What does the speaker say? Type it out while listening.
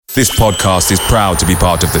This podcast is proud to be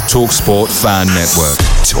part of the TalkSport Fan Network.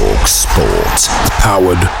 TalkSport.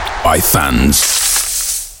 Powered by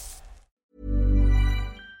fans.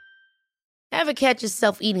 Ever catch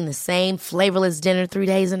yourself eating the same flavorless dinner 3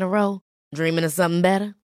 days in a row? Dreaming of something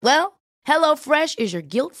better? Well, HelloFresh is your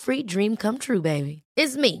guilt-free dream come true, baby.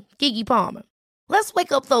 It's me, Keke Palmer. Let's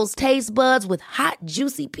wake up those taste buds with hot,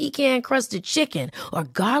 juicy pecan-crusted chicken or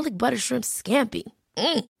garlic butter shrimp scampi.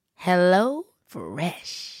 Hello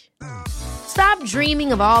Fresh. Stop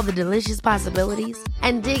dreaming of all the delicious possibilities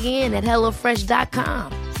and dig in at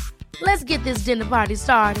HelloFresh.com. Let's get this dinner party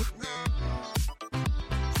started.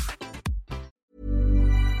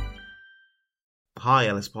 Hi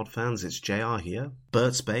LS Pod fans, it's JR here.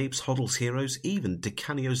 Bert's Babes, Hoddle's Heroes, even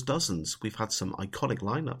DiCanio's Dozens. We've had some iconic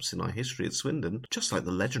lineups in our history at Swindon, just like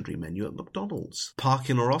the legendary menu at McDonald's.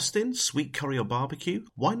 Parkin or Austin, sweet curry or barbecue?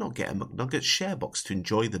 Why not get a McNuggets share box to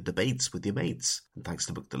enjoy the debates with your mates? And thanks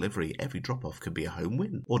to McDelivery, every drop-off can be a home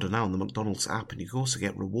win. Order now on the McDonald's app and you can also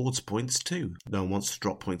get rewards points too. No one wants to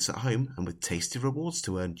drop points at home, and with tasty rewards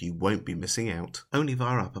to earn, you won't be missing out. Only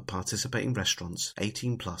via app at participating restaurants.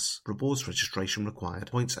 18+. Rewards registration required.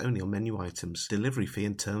 Points only on menu items. Delivery fee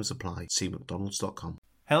and terms apply. See mcdonalds.com.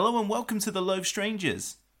 Hello and welcome to The Loaf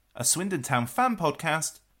Strangers, a Swindon Town fan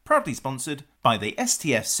podcast proudly sponsored by the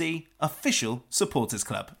STFC Official Supporters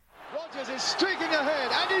Club. Rodgers is streaking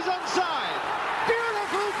ahead and he's onside.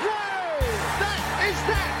 Beautiful play! That is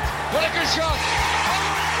that! What a good shot!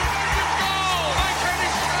 Oh, my goal!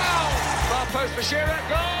 Foul! Far post for Shearer.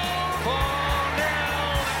 Goal! 4-0.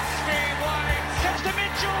 That's Steve White. Steps to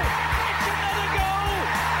Mitchell. It's another goal!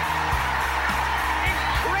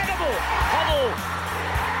 Incredible! Hubble.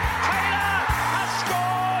 Taylor has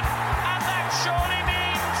scored, and that surely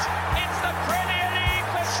means it's the Premier League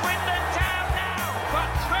for Swindon Town now.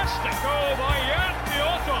 Fantastic goal by Jan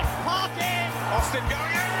Piotr. Parkin. Austin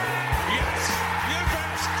going in. Yes, you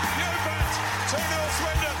bet. 2-0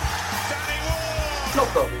 Swindon. Danny Ward.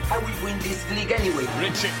 Loco, how we win this league anyway?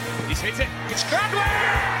 Richie, he's hit it. It's Gladwell.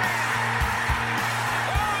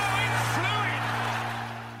 Oh, it's fluid.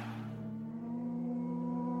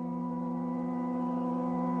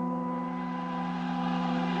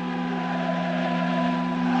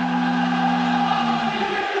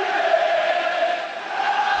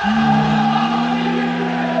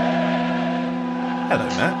 Hello,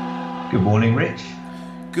 Matt. Good morning, Rich.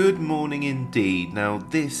 Good morning indeed. Now,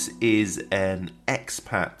 this is an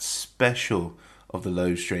expat special of the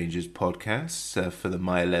Low Strangers podcast for the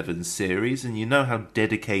My 11 series, and you know how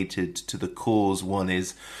dedicated to the cause one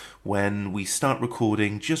is when we start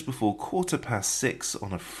recording just before 6:15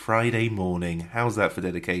 on a Friday morning. How's that for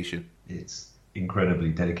dedication? It's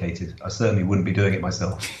incredibly dedicated. I certainly wouldn't be doing it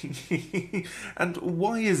myself. And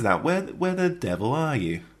why is that? Where the devil are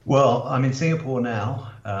you? Well, I'm in Singapore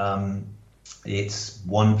now. It's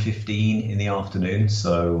 1:15 in the afternoon,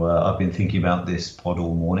 so I've been thinking about this pod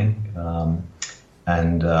all morning.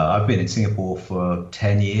 And I've been in Singapore for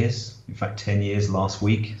 10 years. In fact, 10 years last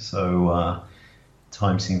week. So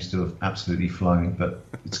time seems to have absolutely flown, but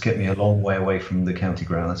it's kept me a long way away from the county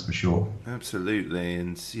ground, that's for sure. Absolutely,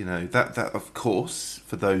 and you know that of course,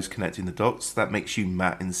 for those connecting the dots, that makes you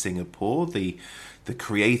Matt in Singapore, the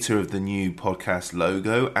creator of the new podcast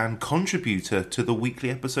logo and contributor to the weekly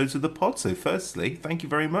episodes of the pod. So firstly, thank you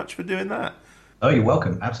very much for doing that. Oh, you're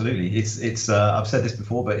welcome. Absolutely. It's I've said this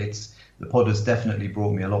before, but the pod has definitely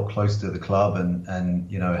brought me a lot closer to the club and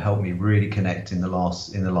you know, helped me really connect in the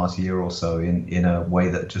last year or so in a way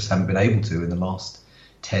that just haven't been able to in the last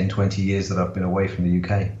 10, 20 years that I've been away from the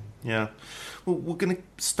UK. Yeah. Well, we're going to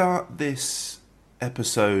start this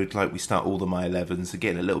episode like we start all the My 11s,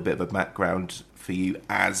 again, a little bit of a background for you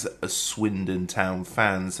as a Swindon Town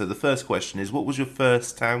fan. So the first question is, what was your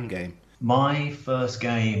first Town game? My first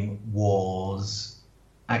game was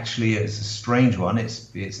actually, it's a strange one. It's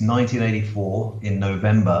 1984 in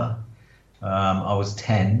November. I was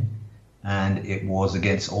 10, and it was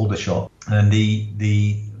against Aldershot. And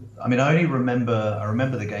I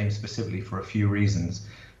remember the game specifically for a few reasons.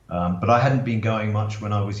 But I hadn't been going much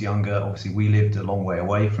when I was younger. Obviously, we lived a long way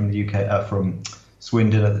away from the UK, from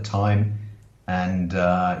Swindon at the time. And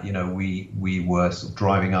we were sort of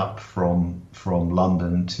driving up from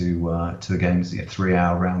London to the games, a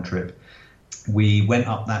 3-hour round trip. We went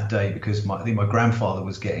up that day because I think my grandfather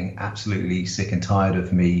was getting absolutely sick and tired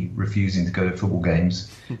of me refusing to go to football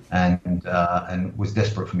games, and was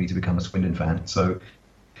desperate for me to become a Swindon fan. So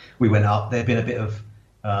we went up. There'd been a bit of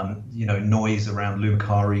noise around Lou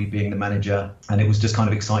Macari being the manager, and it was just kind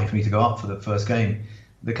of exciting for me to go up for the first game.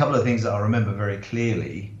 The couple of things that I remember very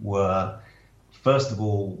clearly were, first of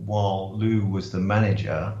all, while Lou was the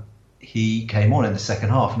manager, he came on in the second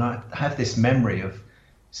half, and I have this memory of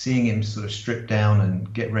seeing him sort of strip down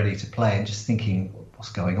and get ready to play, and just thinking,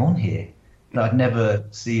 what's going on here? I'd never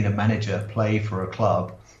seen a manager play for a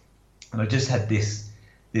club, and I just had this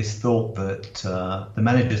thought that the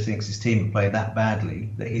manager thinks his team are playing that badly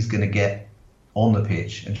that he's going to get on the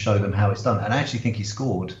pitch and show them how it's done. And I actually think he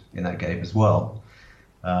scored in that game as well.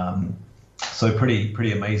 So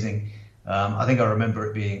pretty amazing. I think I remember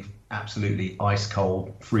it being absolutely ice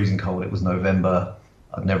cold, freezing cold. It was November.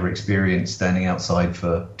 I'd never experienced standing outside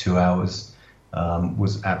for 2 hours.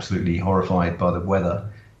 Was absolutely horrified by the weather.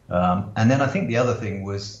 And then I think the other thing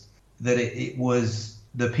was that it was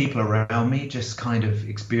the people around me just kind of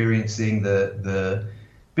experiencing the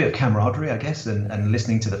bit of camaraderie, I guess, and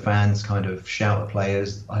listening to the fans kind of shout at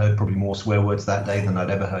players. I heard probably more swear words that day than I'd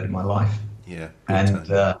ever heard in my life. Yeah.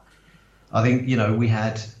 And I think, we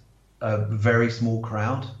had a very small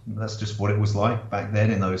crowd. That's just what it was like back then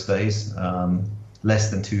in those days.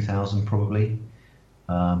 Less than 2,000 probably.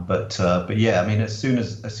 But yeah, I mean, as soon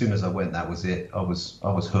as I went, that was it. I was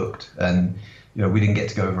hooked, and we didn't get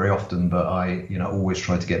to go very often, but I always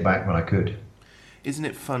tried to get back when I could. Isn't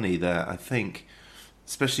it funny that I think,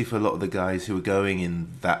 especially for a lot of the guys who were going in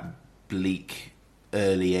that bleak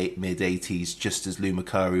early mid-80s, just as Lou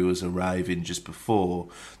Macari was arriving just before,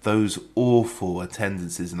 those awful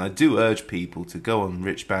attendances, and I do urge people to go on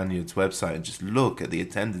Rich Banyard's website and just look at the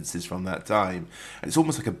attendances from that time. And it's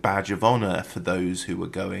almost like a badge of honour for those who were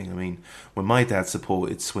going. I mean, when my dad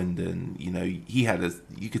supported Swindon,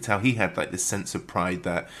 you could tell he had like this sense of pride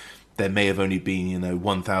that there may have only been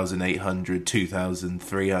 1,800,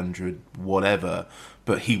 2,300, whatever,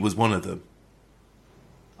 but he was one of them.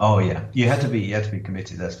 Oh yeah, you had to be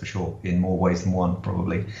committed. That's for sure, in more ways than one,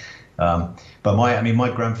 probably. But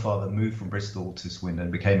my grandfather moved from Bristol to Swindon,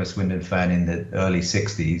 became a Swindon fan in the early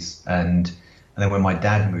 '60s, and then when my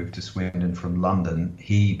dad moved to Swindon from London,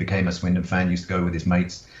 he became a Swindon fan. Used to go with his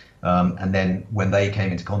mates, and then when they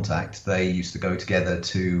came into contact, they used to go together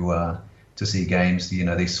to see games.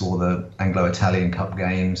 They saw the Anglo-Italian Cup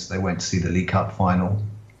games. They went to see the League Cup final.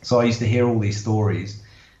 So I used to hear all these stories.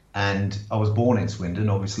 And I was born in Swindon,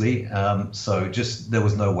 obviously, so just there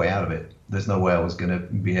was no way out of it. There's no way I was going to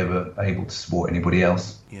be ever able to support anybody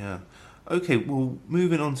else. Yeah. Okay, well,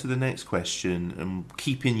 moving on to the next question, and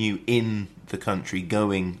keeping you in the country,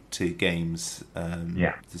 going to games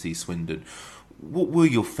to see Swindon. What were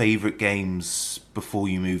your favourite games before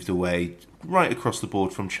you moved away, right across the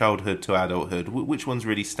board from childhood to adulthood? Which ones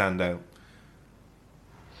really stand out?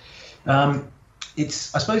 I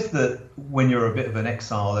suppose that when you're a bit of an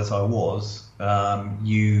exile, as I was,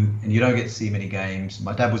 you don't get to see many games.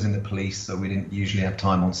 My dad was in the police, so we didn't usually have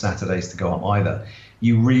time on Saturdays to go up either.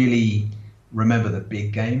 You really remember the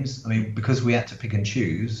big games. I mean, because we had to pick and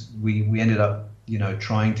choose, we ended up,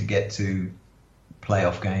 trying to get to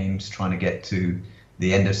playoff games, trying to get to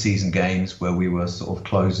the end of season games where we were sort of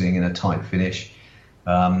closing in a tight finish.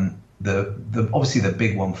 Obviously the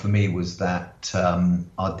big one for me was that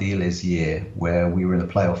Ardiles year where we were in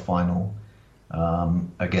the playoff final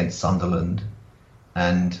against Sunderland,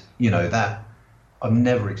 and that I've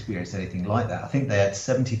never experienced anything like that. I think they had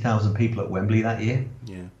 70,000 people at Wembley that year,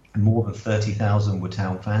 and more than 30,000 were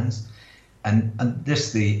town fans, and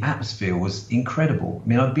just the atmosphere was incredible. I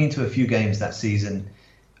mean, I've been to a few games that season.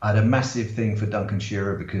 I had a massive thing for Duncan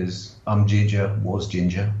Shearer because was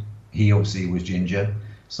ginger. He obviously was ginger.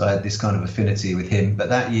 So I had this kind of affinity with him. But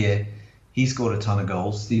that year, he scored a ton of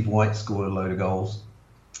goals. Steve White scored a load of goals.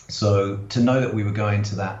 So to know that we were going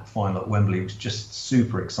to that final at Wembley was just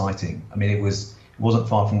super exciting. I mean, it wasn't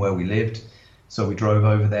far from where we lived. So we drove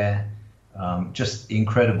over there. Just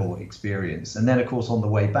incredible experience. And then, of course, on the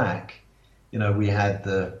way back, we had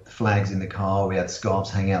the flags in the car. We had scarves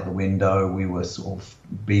hanging out the window. We were sort of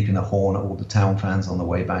beeping the horn at all the town fans on the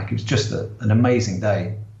way back. It was just an amazing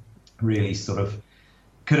day. Really sort of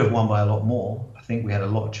could have won by a lot more. I think we had a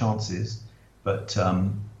lot of chances, but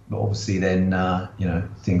obviously then,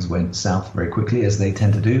 things went south very quickly, as they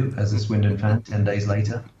tend to do as a Swindon fan 10 days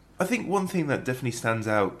later. I think one thing that definitely stands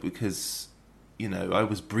out, because, I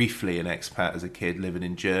was briefly an expat as a kid living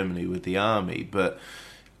in Germany with the army, but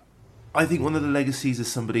I think one of the legacies of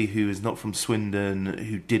somebody who is not from Swindon,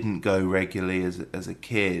 who didn't go regularly as a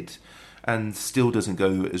kid, and still doesn't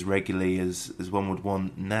go as regularly as one would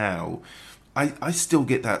want now, I still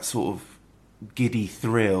get that sort of giddy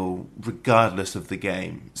thrill regardless of the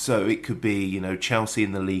game. So it could be, Chelsea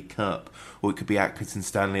in the League Cup, or it could be Accrington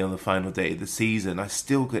Stanley on the final day of the season. I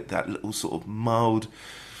still get that little sort of mild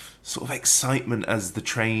sort of excitement as the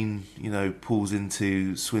train, pulls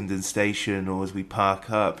into Swindon Station, or as we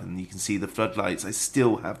park up and you can see the floodlights. I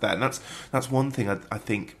still have that. And that's one thing I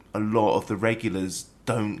think a lot of the regulars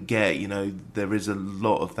don't get. You know, there is a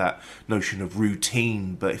lot of that notion of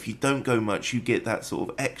routine, but if you don't go much, you get that sort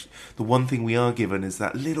of the one thing we are given is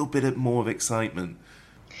that little bit more of excitement.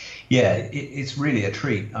 Yeah, it's really a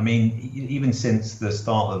treat. I mean, even since the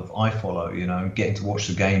start of iFollow, you know, getting to watch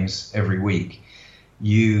the games every week,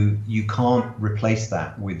 you can't replace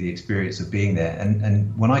that with the experience of being there.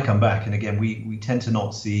 And when I come back, and again, we tend to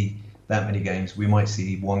not see that many games. We might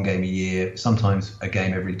see one game a year, sometimes a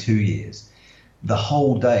game every 2 years. The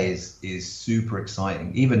whole day is super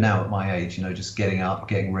exciting. Even now at my age, you know, just getting up,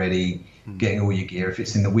 getting ready, getting all your gear. If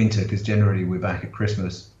it's in the winter, because generally we're back at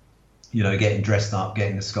Christmas, you know, getting dressed up,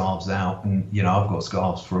 getting the scarves out. And, you know, I've got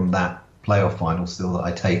scarves from that playoff final still that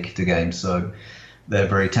I take to games. So they're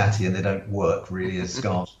very tatty and they don't work really as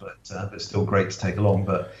scarves, but still great to take along.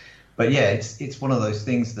 But yeah, it's one of those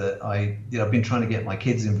things that I've been trying to get my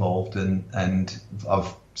kids involved and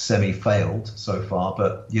I've semi-failed so far,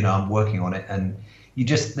 but you know, I'm working on it. And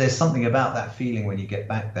there's something about that feeling when you get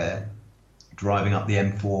back there, driving up the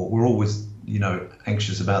M4. We're always, you know,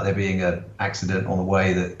 anxious about there being an accident on the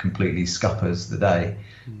way that completely scuppers the day.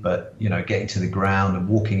 But you know, getting to the ground and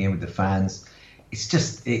walking in with the fans,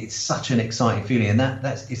 it's such an exciting feeling. And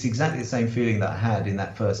it's exactly the same feeling that I had in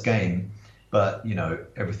that first game. But, you know,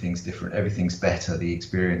 everything's different. Everything's better. The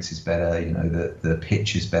experience is better. You know, the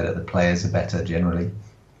pitch is better. The players are better generally.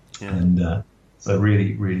 Yeah. And so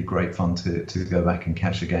really, really great fun to go back and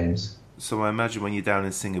catch the games. So I imagine when you're down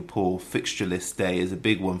in Singapore, fixture list day is a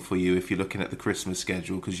big one for you if you're looking at the Christmas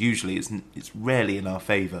schedule, because usually it's rarely in our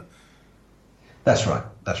favour. That's right.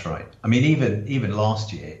 I mean, even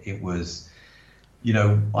last year, it was, you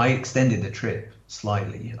know, I extended the trip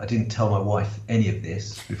slightly. I didn't tell my wife any of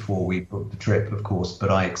this before we booked the trip, of course,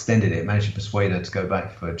 but I extended it, managed to persuade her to go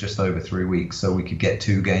back for just over 3 weeks so we could get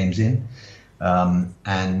 2 games in.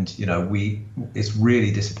 And, you know, it's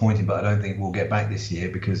really disappointing, but I don't think we'll get back this year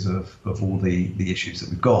because of all the issues that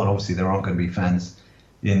we've got. And obviously there aren't going to be fans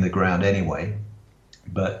in the ground anyway.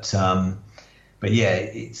 But yeah,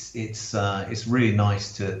 it's really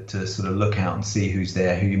nice to sort of look out and see who's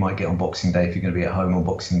there, who you might get on Boxing Day if you're going to be at home on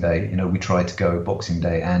Boxing Day. You know, we try to go Boxing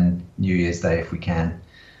Day and New Year's Day if we can,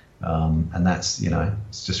 and that's, you know,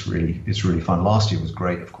 it's really fun. Last year was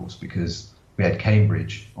great, of course, because we had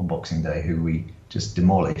Cambridge on Boxing Day, who we just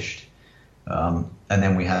demolished, and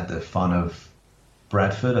then we had the fun of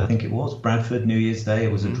Bradford. I think it was Bradford New Year's Day.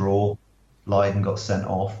 It was a draw. Leyden got sent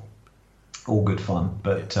off. All good fun,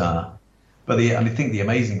 but I think the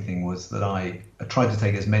amazing thing was that I tried to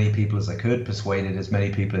take as many people as I could, persuaded as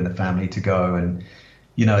many people in the family to go. And,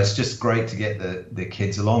 you know, it's just great to get the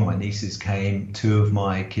kids along. My nieces came, 2 of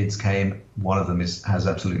my kids came. One of them has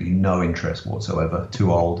absolutely no interest whatsoever,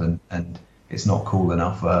 too old, and it's not cool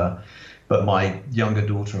enough. But my younger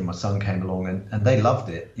daughter and my son came along and they loved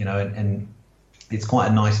it, you know, and it's quite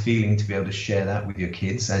a nice feeling to be able to share that with your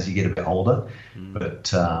kids as you get a bit older.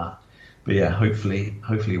 But yeah, hopefully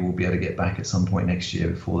we'll be able to get back at some point next year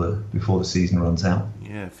before the season runs out.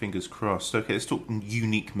 Yeah, fingers crossed. Okay, let's talk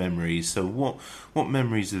unique memories. So what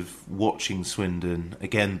memories of watching Swindon,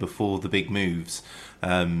 again, before the big moves,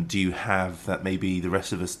 do you have that maybe the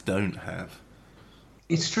rest of us don't have?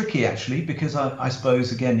 It's tricky, actually, because I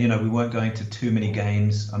suppose, again, you know, we weren't going to too many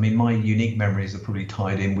games. I mean, my unique memories are probably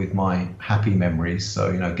tied in with my happy memories.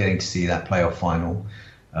 So, you know, getting to see that playoff final,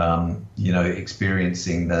 you know,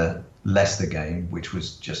 experiencing the Leicester game, which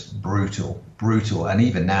was just brutal, and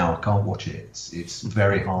even now I can't watch it. It's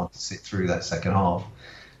very hard to sit through that second half.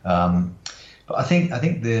 But I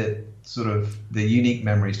think the sort of the unique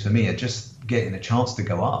memories for me are just getting a chance to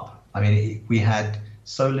go up. I mean, we had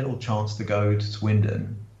so little chance to go to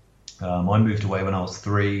Swindon. I moved away when I was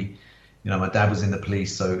 3. You know, my dad was in the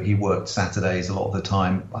police, so he worked Saturdays a lot of the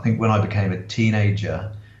time. I think when I became a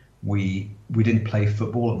teenager, we didn't play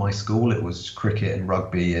football at my school. It was cricket and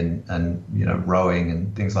rugby and you know, rowing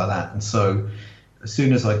and things like that. And so as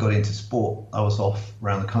soon as I got into sport, I was off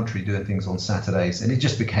around the country doing things on Saturdays, and it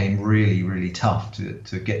just became really, really tough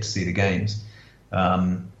to get to see the games.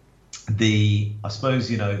 I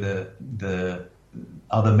suppose, you know, the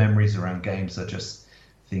other memories around games are just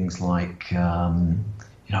things like you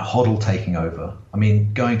know, Hoddle taking over. I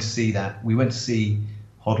mean, going to see that, we went to see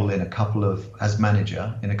Hoddle as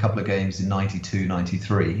manager in a couple of games in 92,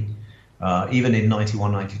 93. Even in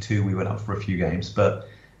 91, 92, we went up for a few games. But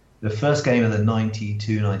the first game of the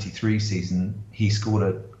 92, 93 season, he scored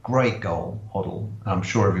a great goal, Hoddle. I'm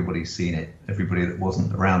sure everybody's seen it, everybody that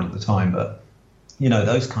wasn't around at the time. But, you know,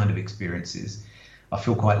 those kind of experiences, I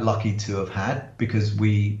feel quite lucky to have had, because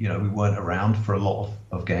we weren't around for a lot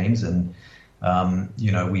of games. And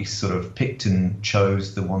you know, we sort of picked and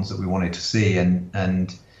chose the ones that we wanted to see,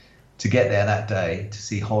 and to get there that day, to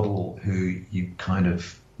see Hoddle, who you kind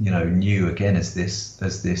of knew again as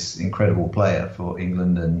this incredible player for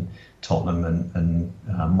England and Tottenham and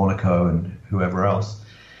Monaco and whoever else,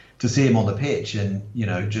 to see him on the pitch and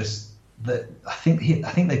just that. I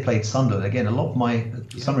think they played Sunderland again.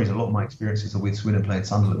 For some reason, a lot of my experiences are with Swindon playing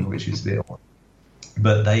Sunderland, which is a bit odd.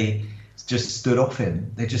 But they just stood off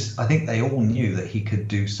him. I think they all knew that he could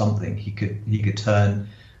do something. He could turn,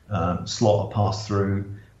 slot a pass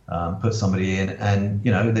through, put somebody in, and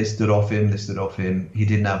they stood off him. He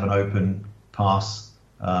didn't have an open pass,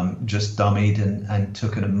 just dummied and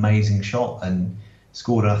took an amazing shot and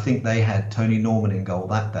scored. And I think they had Tony Norman in goal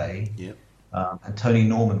that day. Yep. And Tony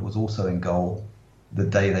Norman was also in goal the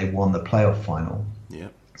day they won the playoff final. Yeah.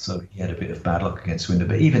 So he had a bit of bad luck against Swindon.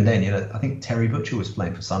 But even then, I think Terry Butcher was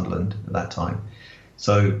playing for Sunderland at that time.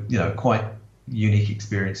 So, quite unique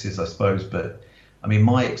experiences, I suppose. But, I mean,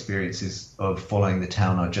 my experiences of following the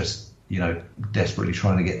town are just, desperately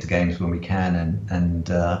trying to get to games when we can. And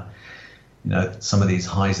some of these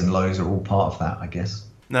highs and lows are all part of that, I guess.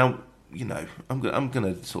 Now, I'm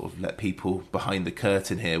going to sort of let people behind the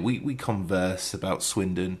curtain here. We converse about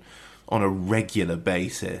Swindon on a regular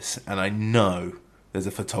basis. And I know there's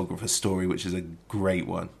a photographer's story, which is a great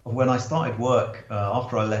one. When I started work,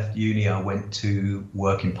 after I left uni, I went to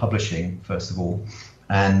work in publishing, first of all.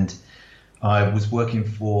 And I was working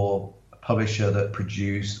for a publisher that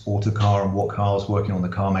produced Autocar and What Car. I was working on the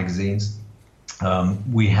car magazines.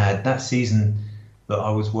 We had, that season that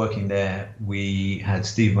I was working there, we had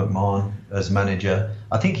Steve McMahon as manager.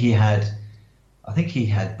 I think he had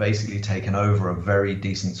basically taken over a very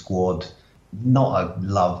decent squad, not a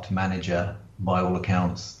loved manager by all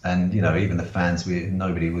accounts, and even the fans,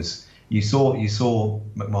 you saw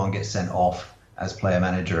McMahon get sent off as player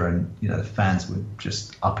manager, and the fans were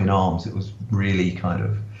just up in arms. It was really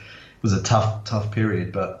it was a tough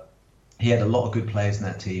period, but he had a lot of good players in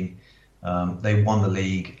that team. They won the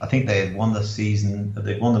league. I think they had won the season.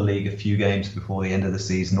 They won the league a few games before the end of the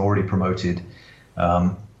season, already promoted.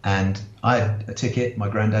 And I had a ticket. My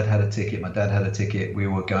granddad had a ticket. My dad had a ticket. We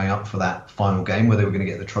were going up for that final game where they were going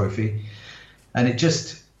to get the trophy. And it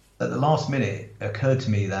just, at the last minute, occurred to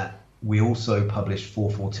me that we also published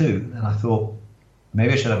 442. And I thought,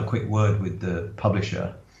 maybe I should have a quick word with the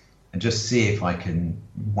publisher and just see if I can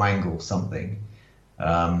wangle something.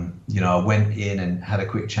 I went in and had a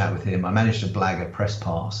quick chat with him. I managed to blag a press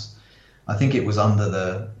pass. I think it was under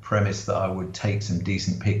the premise that I would take some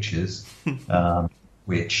decent pictures,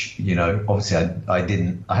 which, obviously I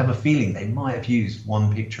didn't. I have a feeling they might have used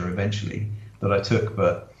one picture eventually that I took,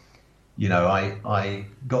 but I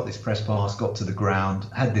got this press pass, got to the ground,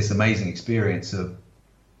 had this amazing experience of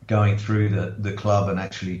going through the club and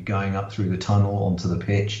actually going up through the tunnel onto the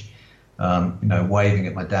pitch, waving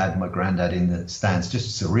at my dad and my granddad in the stands.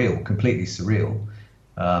 Just surreal, completely surreal.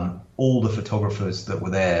 All the photographers that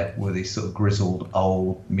were there were these sort of grizzled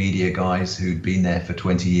old media guys who'd been there for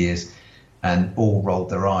 20 years and all rolled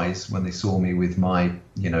their eyes when they saw me with my,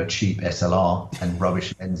 cheap SLR and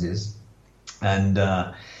rubbish lenses. And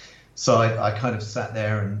so I kind of sat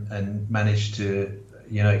there and managed to,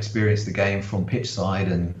 experience the game from pitch side.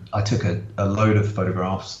 And I took a load of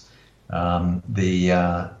photographs.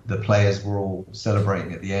 The players were all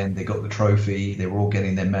celebrating at the end. They got the trophy. They were all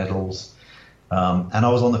getting their medals. And I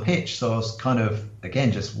was on the pitch. So I was kind of,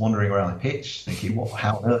 again, just wandering around the pitch thinking,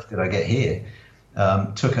 how on earth did I get here?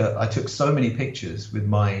 I took so many pictures with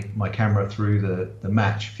my camera through the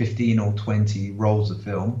match, 15 or 20 rolls of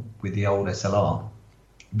film with the old SLR,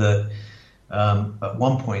 that at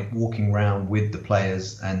one point, walking around with the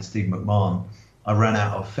players and Steve McMahon, I ran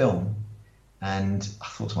out of film, and I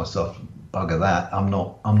thought to myself, bugger that, I'm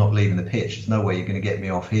not leaving the pitch. There's no way you're going to get me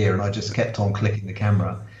off here. And I just kept on clicking the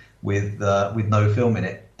camera with no film in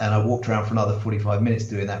it. And I walked around for another 45 minutes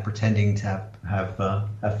doing that, pretending to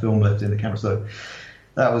have film left in the camera. So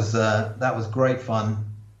that was great fun,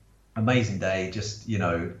 amazing day. Just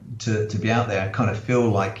to be out there, I kind of feel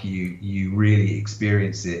like you really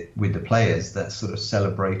experience it with the players. That sort of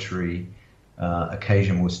celebratory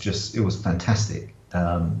occasion was fantastic.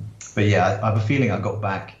 But yeah, I have a feeling I got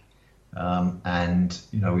back, and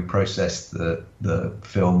we processed the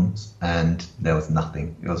films, and there was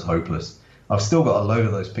nothing. It was hopeless. I've still got a load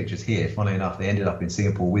of those pictures here. Funnily enough, they ended up in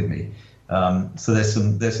Singapore with me. So there's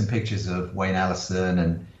some pictures of Wayne Allison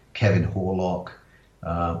and Kevin Horlock.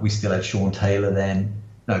 We still had Sean Taylor then.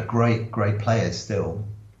 No, great players still.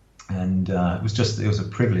 And it was a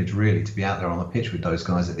privilege really to be out there on the pitch with those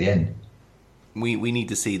guys at the end. We need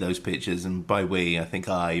to see those pictures, and by we, I think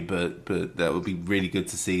but that would be really good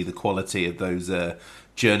to see the quality of those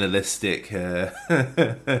journalistic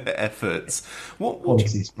efforts.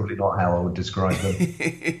 Quality is probably not how I would describe them.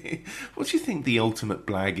 What do you think the ultimate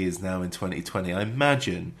blag is now in 2020? I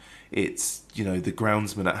imagine it's the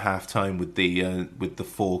groundsman at halftime with the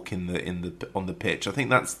fork on the pitch. I think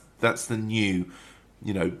that's the new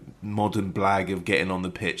modern blag of getting on the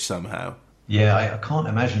pitch somehow. Yeah, I can't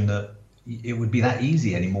imagine that it would be that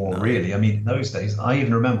easy anymore, really. I mean, in those days, I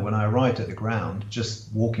even remember when I arrived at the ground,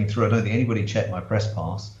 just walking through, I don't think anybody checked my press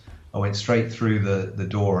pass. I went straight through the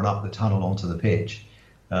door and up the tunnel onto the pitch.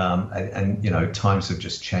 And times have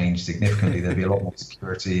just changed significantly. There'll be a lot more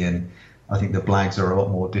security, and I think the blags are a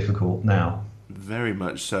lot more difficult now. Very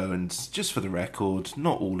much so. And just for the record,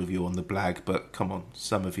 not all of you on the blag, but come on,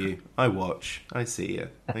 some of you. I watch. I see you.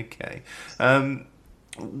 Okay.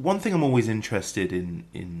 One thing I'm always interested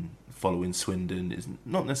in following Swindon is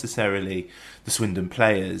not necessarily the Swindon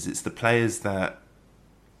players. It's the players that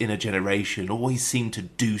in a generation always seem to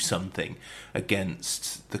do something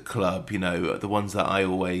against the club. The ones that I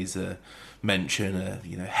always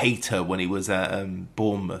mention, Hayter when he was at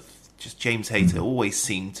Bournemouth. Just James Hayter always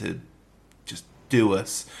seemed to just do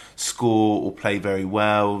us, score or play very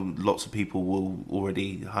well. Lots of people will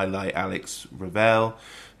already highlight Alex Ravel,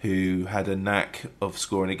 who had a knack of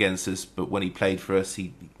scoring against us, but when he played for us,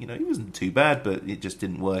 he wasn't too bad, but it just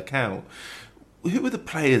didn't work out. Who are the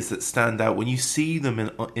players that stand out when you see them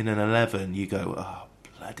in an 11? You go, oh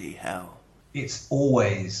bloody hell! It's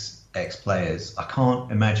always ex-players. I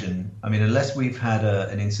can't imagine. I mean, unless we've had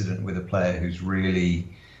an incident with a player who's really,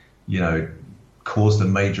 caused a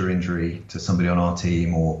major injury to somebody on our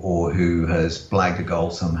team, or who has blagged a goal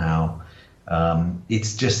somehow.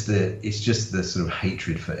 It's just the sort of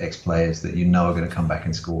hatred for ex-players that are going to come back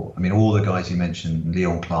and score. I mean, all the guys you mentioned,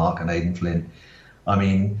 Leon Clark and Aidan Flint. I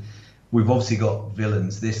mean, we've obviously got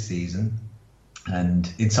villains this season,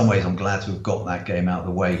 and in some ways, I'm glad to have got that game out of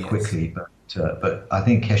the way quickly. But I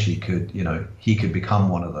think Keshi could become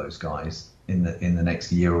one of those guys in the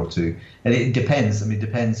next year or two. And it depends. I mean, it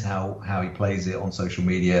depends how he plays it on social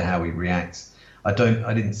media, how he reacts. I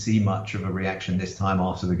didn't see much of a reaction this time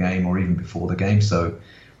after the game or even before the game. So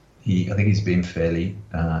I think he's been fairly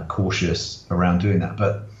cautious around doing that.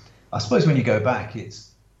 But I suppose when you go back,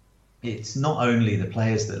 it's not only the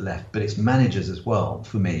players that left, but it's managers as well.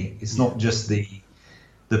 For me, it's not just the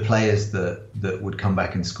players that would come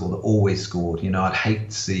back and score, that always scored. I'd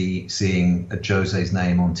hate seeing Jose's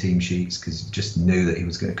name on team sheets because you just knew that he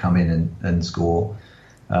was going to come in and score.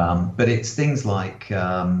 But it's things like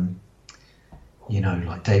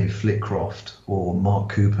like David Flitcroft or Mark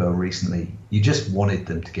Cooper recently. You just wanted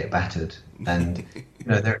them to get battered, and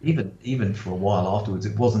they're even for a while afterwards.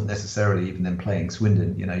 It wasn't necessarily even them playing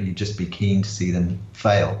Swindon. You'd just be keen to see them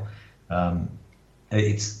fail. I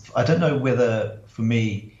don't know whether for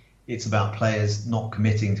me it's about players not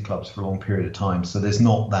committing to clubs for a long period of time. So there's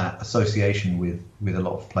not that association with a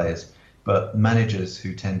lot of players, but managers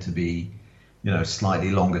who tend to be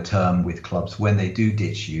slightly longer term with clubs, when they do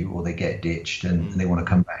ditch you or they get ditched and they want to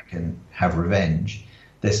come back and have revenge,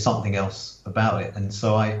 there's something else about it. And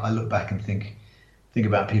so I look back and think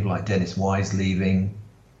about people like Dennis Wise leaving,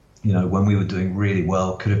 when we were doing really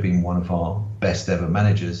well, could have been one of our best ever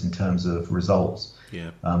managers in terms of results.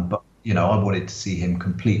 Yeah. But I wanted to see him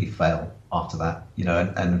completely fail after that,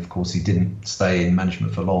 and of course he didn't stay in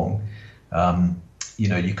management for long.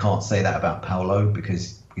 You can't say that about Paolo,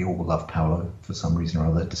 because we all love Paolo for some reason or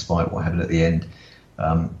other, despite what happened at the end.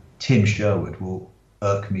 Tim Sherwood will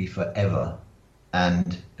irk me forever.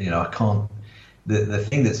 And, I can't... The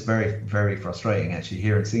thing that's very, very frustrating, actually,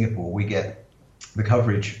 here in Singapore, we get the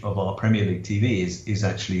coverage of our Premier League TV is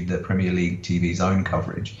actually the Premier League TV's own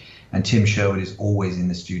coverage. And Tim Sherwood is always in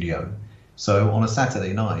the studio. So on a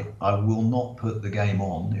Saturday night, I will not put the game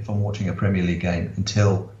on if I'm watching a Premier League game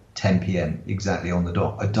until 10 p.m. exactly on the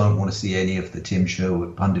dot. I don't want to see any of the Tim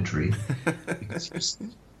Sherwood punditry, because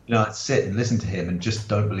I sit and listen to him and just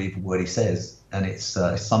don't believe a word he says, and it's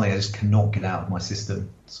something I just cannot get out of my system.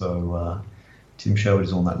 So Tim Sherwood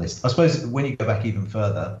is on that list. I suppose when you go back even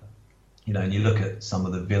further, and you look at some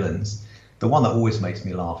of the villains, the one that always makes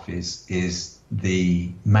me laugh is the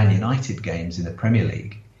Man United games in the Premier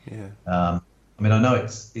League. Yeah. I mean, I know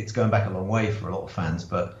it's going back a long way for a lot of fans,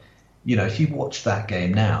 but if you watch that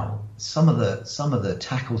game now, some of the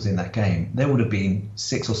tackles in that game, there would have been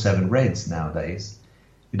 6 or 7 reds nowadays.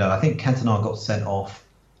 I think Cantona got sent off.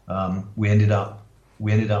 We ended up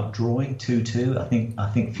drawing 2-2. I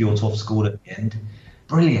think Fjordhoff scored at the end.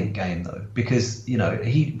 Brilliant game though, because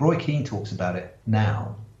Roy Keane talks about it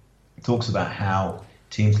now. He talks about how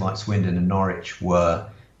teams like Swindon and Norwich were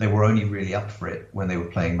only really up for it when they were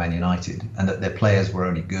playing Man United, and that their players were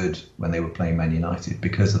only good when they were playing Man United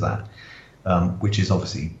because of that, which is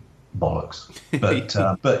obviously bollocks.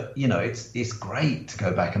 But you know, it's great to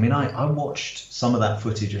go back. I mean, I watched some of that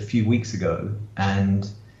footage a few weeks ago, and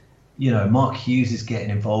you know, Mark Hughes is getting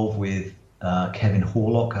involved with Kevin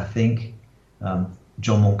Horlock, I think.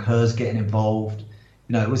 John Moncur's getting involved.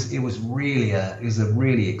 You know, it was really a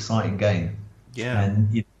really exciting game. Yeah.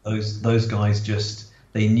 And you know, those guys just,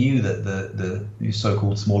 they knew that the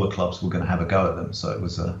so-called smaller clubs were going to have a go at them, so it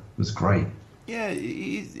was great. Yeah,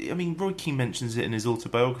 I mean, Roy Keane mentions it in his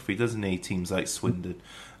autobiography, doesn't he? Teams like Swindon,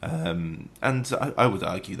 and I would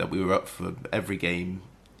argue that we were up for every game,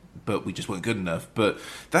 but we just weren't good enough. But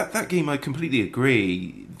that game, I completely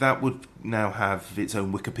agree. That would now have its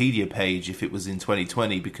own Wikipedia page if it was in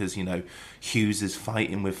 2020, because, you know, Hughes is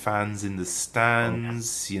fighting with fans in the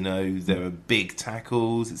stands. You know, there are big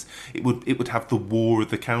tackles. It would have the war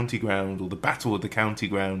of the county ground, or the battle of the county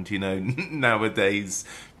ground. You know, nowadays,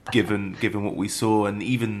 given what we saw, and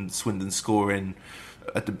even Swindon scoring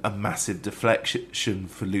a massive deflection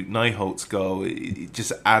for Luke Nyholt's goal, it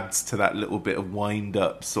just adds to that little bit of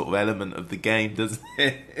wind-up sort of element of the game, doesn't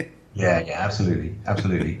it? Yeah, absolutely.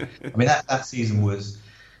 I mean, that season was,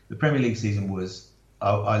 the Premier League season was,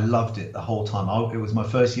 I loved it the whole time. It was my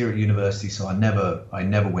first year at university, so I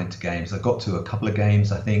never went to games. I got to a couple of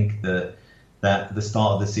games, I think, that the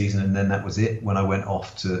start of the season, and then that was it when I went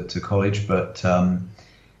off to college. But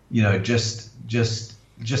you know, just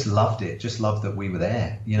loved it. Just loved that we were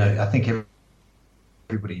there. You know, I think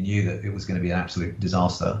everybody knew that it was going to be an absolute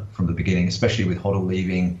disaster from the beginning, especially with Hoddle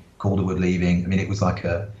leaving, Calderwood leaving. I mean, it was like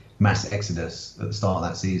a mass exodus at the start of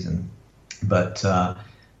that season. But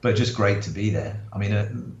just great to be there. I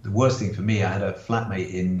mean, the worst thing for me, I had a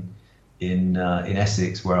flatmate in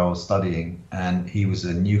Essex where I was studying, and he was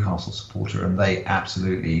a Newcastle supporter, and they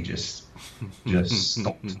absolutely just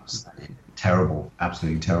stopped us. Terrible,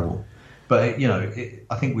 absolutely terrible. But you know,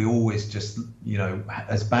 I think we always just, you know,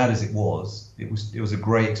 as bad as it was a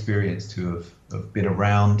great experience to have been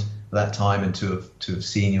around that time and to have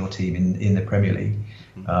seen your team in the Premier League.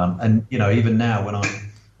 And you know, even now when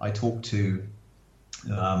I talk to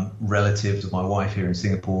relatives of my wife here in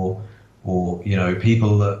Singapore, or you know,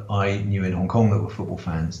 people that I knew in Hong Kong that were football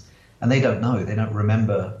fans, and they don't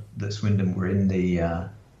remember that Swindon were in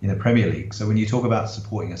the Premier League. So when you talk about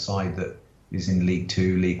supporting a side that is in League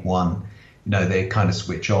Two, League One, you know, they kind of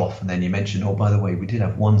switch off, and then you mention, oh, by the way, we did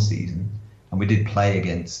have one season, and we did play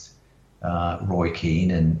against Roy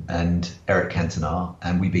Keane and Eric Cantona,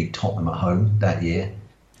 and we beat Tottenham at home that year.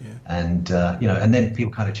 Yeah. And you know, and then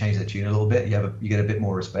people kind of change their tune a little bit. You get a bit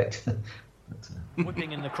more respect.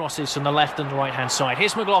 Whipping in the crosses from the left and the right hand side.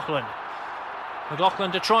 Here's McLaughlin.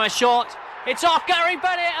 McLaughlin to try a shot. It's off Gary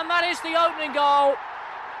Bennett, and that is the opening goal.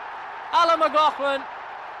 Alan McLaughlin.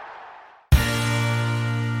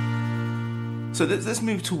 So let's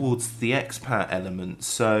move towards the expat element.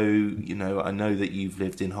 So, you know, I know that you've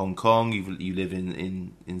lived in Hong Kong, you live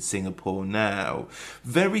in Singapore now.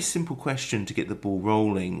 Very simple question to get the ball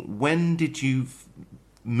rolling. When did you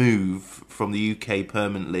move from the UK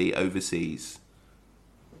permanently overseas?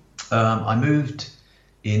 I moved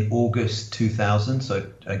in August 2000, so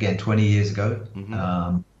again, 20 years ago.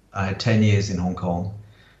 Mm-hmm. I had 10 years in Hong Kong.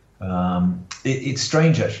 It's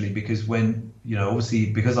strange actually, because when, you know, obviously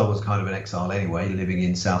because I was kind of an exile anyway, living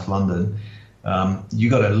in South London, you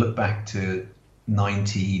got to look back to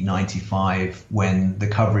 95 when the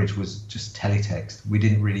coverage was just teletext. We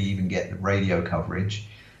didn't really even get the radio coverage.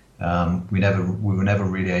 We were never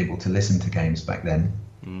really able to listen to games back then.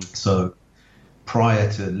 So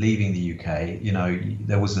prior to leaving the UK, you know,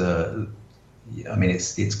 there was I mean,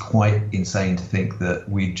 it's quite insane to think that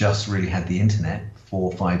we just really had the internet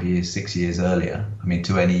 4, 5 years, 6 years earlier. I mean,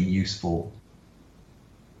 to any useful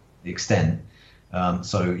extent.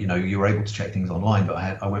 So, you know, you were able to check things online, but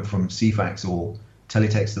I went from CFAX or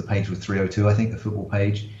teletext, the page was 302, I think, the football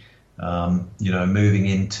page, you know, moving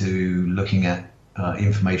into looking at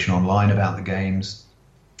information online about the games.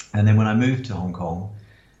 And then when I moved to Hong Kong,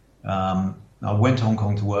 I went to Hong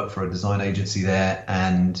Kong to work for a design agency there,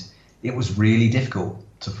 and it was really difficult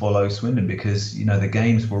to follow Swindon because, you know, the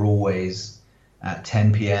games were always at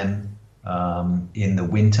 10 p.m. In the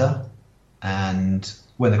winter, and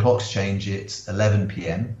when the clocks change, it's 11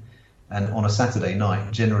 p.m. And on a Saturday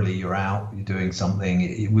night, generally you're out, you're doing something.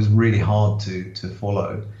 It was really hard to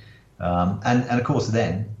follow. And of course,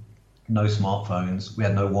 then, no smartphones. We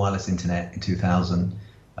had no wireless internet in 2000.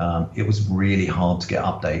 It was really hard to get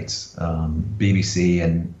updates. BBC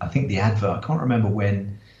and I think the advert, I can't remember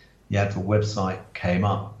when the actual website came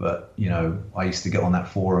up. But, I used to get on that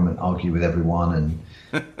forum and argue with everyone, and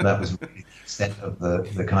that was really the extent of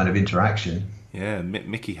the kind of interaction. Yeah,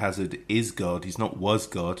 Mickey Hazard is God. He's not was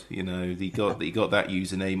God. He got that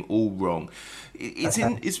username all wrong.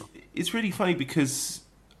 It's really funny because,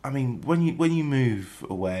 I mean, when you move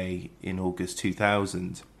away in August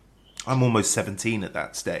 2000, I'm almost 17 at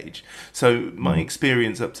that stage. So my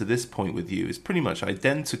experience up to this point with you is pretty much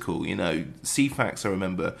identical. CFAX, I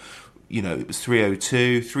remember, it was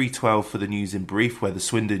 302, 312 for the news in brief, where the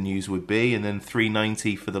Swindon news would be, and then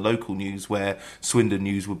 390 for the local news, where Swindon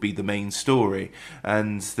news would be the main story.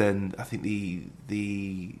 And then I think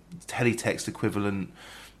the teletext equivalent,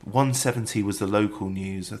 170 was the local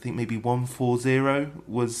news. I think maybe 140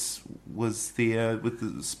 was the with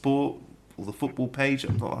the sport or the football page.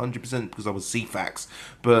 I'm not 100% because I was CFAX,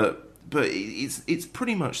 but it's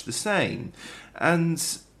pretty much the same. And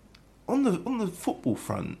on the football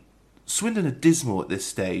front, Swindon are dismal at this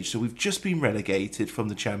stage, so we've just been relegated from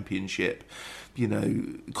the Championship.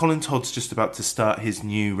 Colin Todd's just about to start his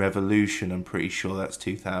new revolution. I'm pretty sure that's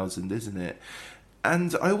 2000, isn't it?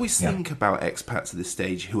 And I always think about expats at this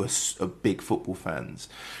stage who are big football fans.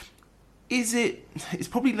 It's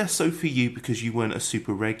probably less so for you because you weren't a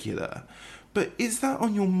super regular, but is that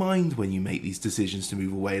on your mind when you make these decisions to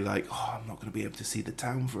move away? Like, I'm not going to be able to see the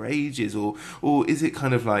town for ages, or is it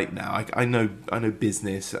kind of like, now I know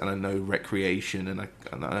business and I know recreation and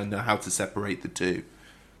I know how to separate the two?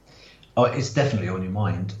 Oh, it's definitely on your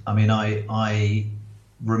mind. I mean, I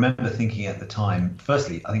remember thinking at the time,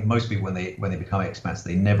 firstly, I think most people when they become expats,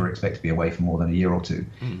 they never expect to be away for more than a year or two.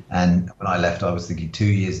 And when I left, I was thinking 2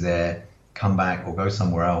 years there, come back or go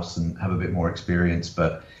somewhere else and have a bit more experience,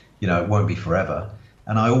 but it won't be forever.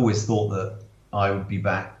 And I always thought that I would be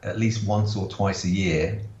back at least once or twice a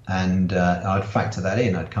year, and I'd factor that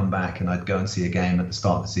in. I'd come back and I'd go and see a game at the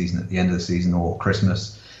start of the season, at the end of the season, or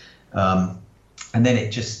Christmas. And then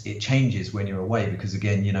it changes when you're away, because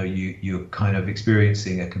again, you're kind of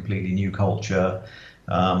experiencing a completely new culture.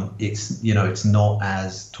 It's not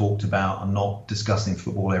as talked about. I'm not discussing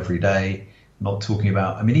football every day. Not talking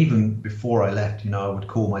about, I mean, even before I left, I would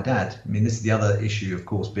call my dad. I mean, this is the other issue, of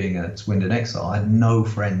course, being a Swindon exile. I had no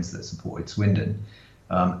friends that supported Swindon,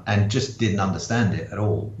 and just didn't understand it at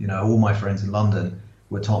all. All my friends in London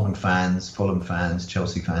were Tottenham fans, Fulham fans,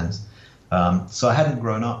 Chelsea fans. So I hadn't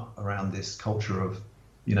grown up around this culture of,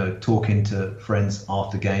 talking to friends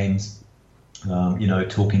after games,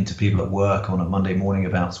 talking to people at work on a Monday morning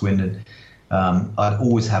about Swindon. I'd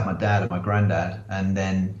always had my dad and my granddad, and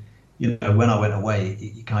then, when I went away,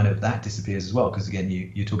 that disappears as well. Because again,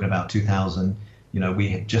 you're talking about 2000. We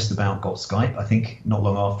had just about got Skype, I think, not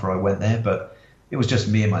long after I went there, but it was just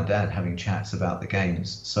me and my dad having chats about the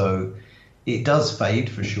games. So it does fade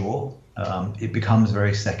for sure. It becomes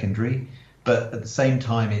very secondary, but at the same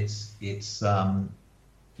time, it gives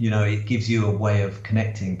you a way of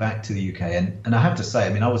connecting back to the UK. And I have to say, I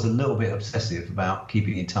mean, I was a little bit obsessive about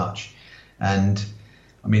keeping in touch. And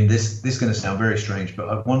I mean, this is going to sound very strange,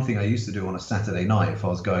 but one thing I used to do on a Saturday night if I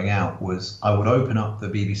was going out was I would open up the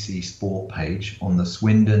BBC Sport page on the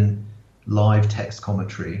Swindon live text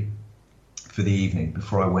commentary for the evening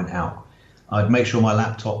before I went out. I'd make sure my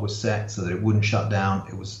laptop was set so that it wouldn't shut down.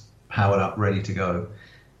 It was powered up, ready to go.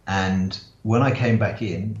 And when I came back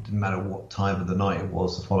in, didn't matter what time of the night it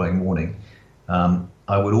was the following morning,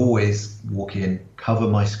 I would always walk in, cover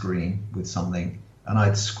my screen with something, and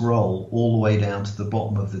I'd scroll all the way down to the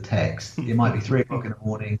bottom of the text. It might be 3 o'clock in the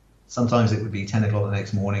morning. Sometimes it would be 10 o'clock the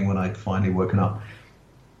next morning when I'd finally woken up.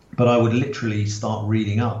 But I would literally start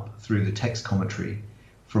reading up through the text commentary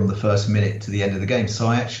from the first minute to the end of the game. So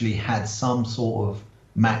I actually had some sort of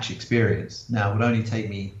match experience. Now, it would only take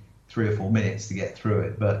me 3 or 4 minutes to get through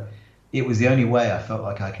it, but it was the only way I felt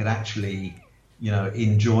like I could actually,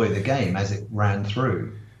 enjoy the game as it ran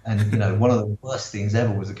through. And one of the worst things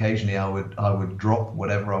ever was occasionally I would drop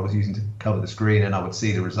whatever I was using to cover the screen, and I would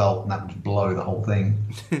see the result, and that would blow the whole thing.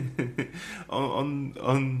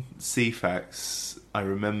 on CFAX, I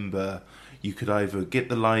remember you could either get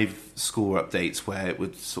the live score updates where it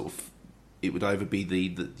would either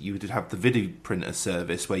be you would have the video printer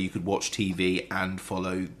service where you could watch TV and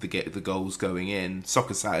follow the goals going in,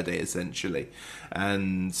 Soccer Saturday essentially,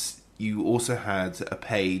 and you also had a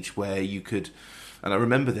page where you could. And I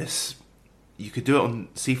remember this, you could do it on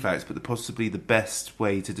CFAX, but possibly the best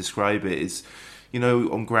way to describe it is,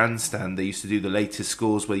 on Grandstand, they used to do the latest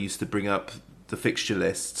scores where they used to bring up the fixture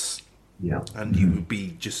lists. Yeah. And you would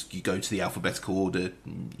you go to the alphabetical order.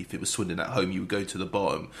 If it was Swindon at home, you would go to the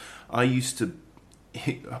bottom. I used to,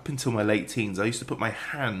 up until my late teens, I used to put my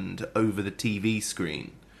hand over the TV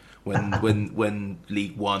screen when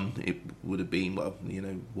League One, it would have been, well,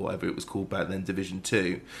 whatever it was called back then, Division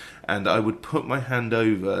 2, and I would put my hand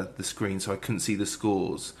over the screen so I couldn't see the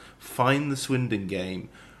scores, find the Swindon game,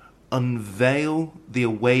 unveil the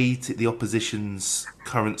opposition's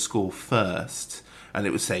current score first, and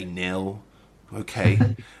it would say 0. Okay,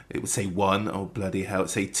 it would say 1, oh bloody hell, it would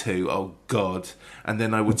say 2, oh god, and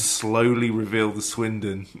then I would slowly reveal the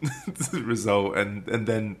Swindon result and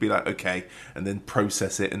then be like, okay, and then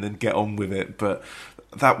process it and then get on with it. But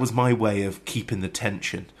that was my way of keeping the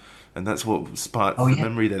tension, and that's what sparked the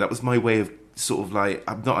memory there. That was my way of sort of like,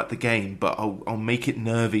 I'm not at the game, but I'll make it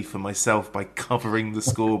nervy for myself by covering the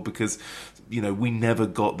score, because we never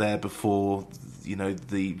got there before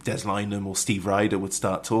the Des Lynam or Steve Ryder would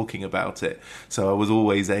start talking about it. So I was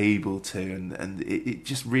always able to, and it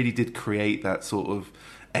just really did create that sort of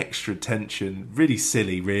extra tension. Really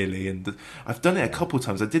silly, really. And I've done it a couple of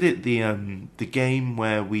times. I did it the game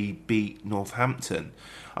where we beat Northampton.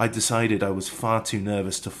 I decided I was far too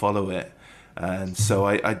nervous to follow it. And so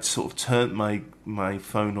I sort of turned my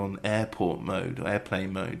phone on airplane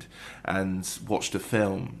mode, and watched a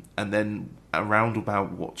film. And then around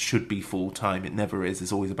about what should be full time, it never is.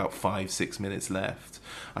 There's always about 5-6 minutes left.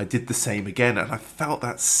 I did the same again, and I felt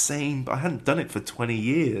that same. I hadn't done it for 20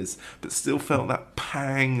 years, but still felt that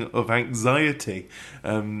pang of anxiety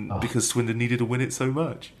because Swindon needed to win it so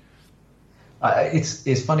much.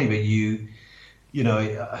 It's funny, but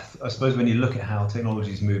I suppose when you look at how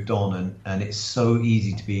technology's moved on and it's so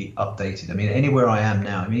easy to be updated. I mean, anywhere I am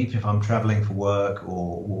now, even if I'm traveling for work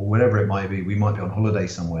or whatever it might be, we might be on holiday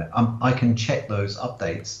somewhere, I can check those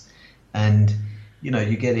updates, and you're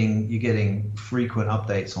getting frequent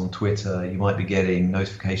updates on Twitter. You might be getting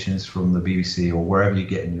notifications from the BBC or wherever you're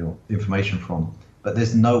getting your information from, but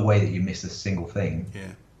there's no way that you miss a single thing.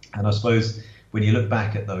 Yeah. And I suppose when you look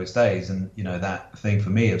back at those days, and that thing for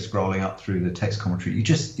me of scrolling up through the text commentary, it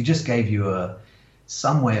just gave you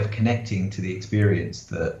some way of connecting to the experience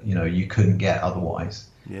that you couldn't get otherwise.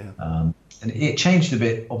 Yeah. And it changed a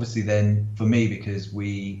bit, obviously, then for me, because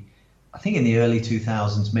I think in the early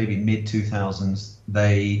 2000s, maybe mid 2000s,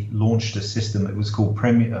 they launched a system. It was called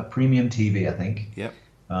Premium TV, I think. Yep.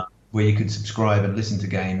 Where you could subscribe and listen to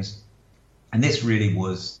games, and this really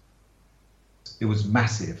was. It was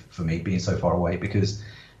massive for me being so far away, because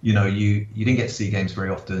you didn't get to see games very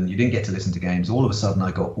often. You didn't get to listen to games. All of a sudden, I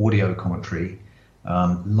got audio commentary,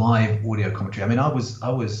 live audio commentary. I mean, I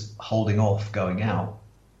was holding off going out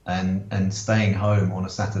and staying home on a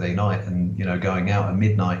Saturday night, and going out at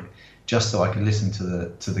midnight just so I could listen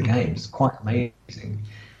to the games. Quite amazing.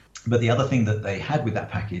 But the other thing that they had with that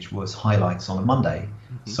package was highlights on a Monday.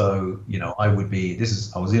 Mm-hmm. So I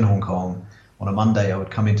was in Hong Kong on a Monday. I would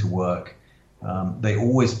come into work. They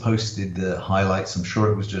always posted the highlights. I'm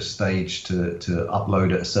sure it was just staged to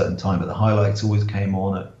upload at a certain time, but the highlights always came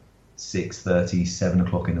on at 6:30, 7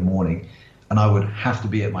 o'clock in the morning, and I would have to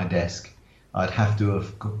be at my desk. I'd have to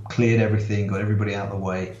have cleared everything, got everybody out of the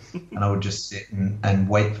way, and I would just sit and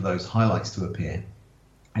wait for those highlights to appear.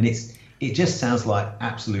 And it just sounds like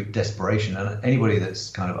absolute desperation. And anybody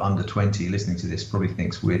that's kind of under 20 listening to this probably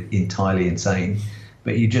thinks we're entirely insane.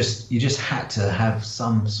 But you just had to have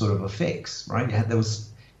some sort of a fix, right? There was,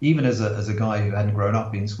 even as a guy who hadn't grown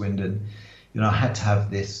up in Swindon, I had to have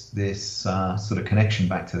this sort of connection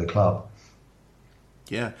back to the club.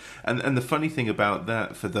 Yeah, and the funny thing about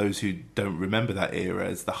that, for those who don't remember that era,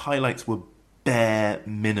 is the highlights were bare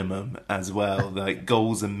minimum as well, like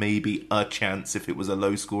goals and maybe a chance if it was a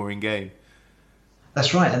low-scoring game.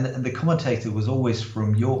 That's right, and the commentator was always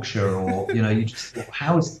from Yorkshire, or you just thought,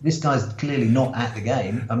 how is this guy's clearly not at the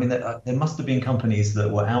game? I mean, there must have been companies that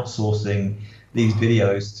were outsourcing these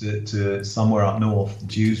videos to somewhere up north,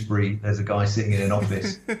 Dewsbury. There's a guy sitting in an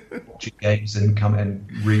office watching games and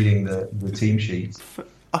reading the team sheets.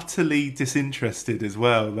 Utterly disinterested as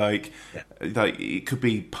well. Like it could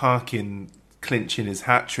be Parkin clinching his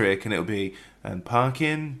hat trick, and it'll be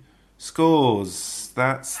Parkin scores.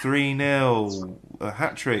 That's 3-0. A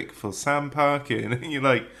hat trick for Sam Parkin. And you're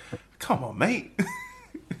like, come on, mate.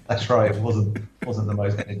 That's right. It wasn't the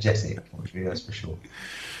most energetic, obviously, that's for sure.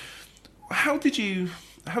 How did you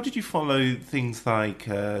follow things like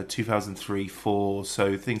 2003-04?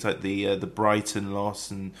 So things like the Brighton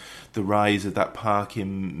loss and the rise of that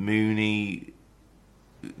Parkin-Mooney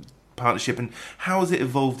partnership, and how has it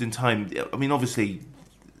evolved in time? I mean, obviously,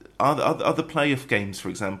 are the playoff games, for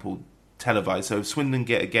example, televised? So if Swindon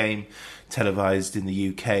get a game televised in the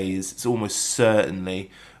UK, it's almost certainly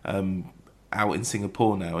out in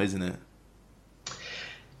Singapore now, isn't it?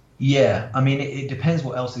 Yeah, I mean, it depends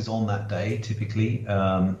what else is on that day, typically.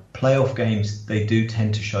 Playoff games, they do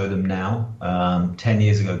tend to show them now. 10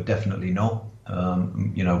 years ago, definitely not.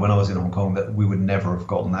 When I was in Hong Kong, that we would never have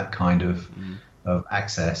gotten that kind of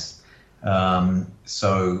access.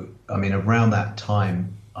 So, I mean, around that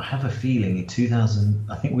time, I have a feeling in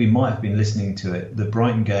 2000, I think we might have been listening to it. The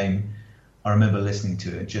Brighton game, I remember listening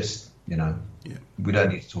to it, just, we don't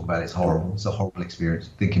need to talk about it. It's horrible. It's a horrible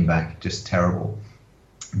experience. Thinking back, just terrible.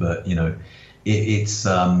 But,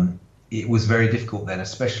 it was very difficult then,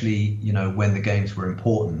 especially, when the games were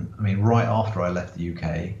important. I mean, right after I left the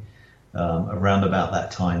UK, around about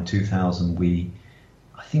that time, 2000,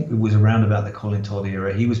 I think it was around about the Colin Todd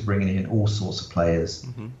era. He was bringing in all sorts of players.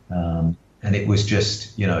 And it was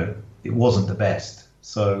just, it wasn't the best.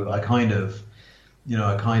 So I kind of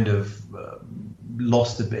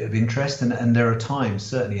lost a bit of interest. And there are times,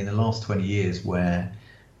 certainly in the last 20 years, where,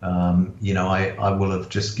 I will have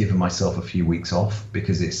just given myself a few weeks off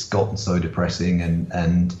because it's gotten so depressing.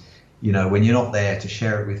 And when you're not there to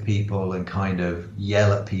share it with people and kind of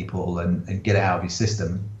yell at people and get it out of your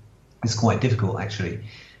system, it's quite difficult, actually.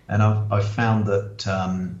 And I've found that,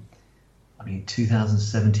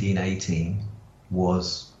 2017-18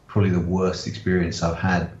 was probably the worst experience I've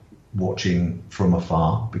had watching from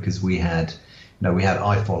afar, because we had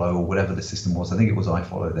iFollow or whatever the system was. I think it was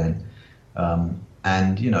iFollow then.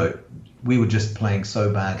 And we were just playing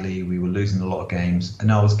so badly. We were losing a lot of games,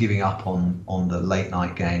 and I was giving up on the late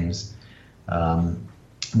night games. When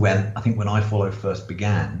iFollow first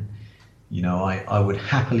began, I would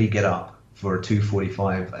happily get up for a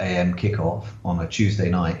 2:45 a.m. kickoff on a Tuesday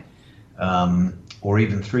night, or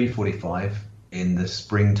even 3:45 in the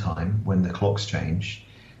springtime when the clocks change.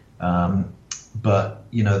 But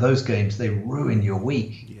those games, they ruin your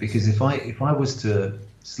week. Yes. Because if I was to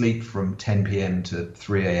sleep from 10 p.m. to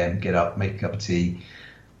 3 a.m., get up, make a cup of tea,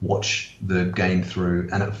 watch the game through,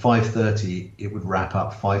 and at 5:30 it would wrap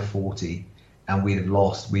up, 5:40, and we'd have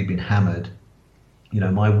lost, we'd been hammered.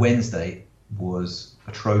 My Wednesday was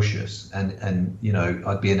atrocious, and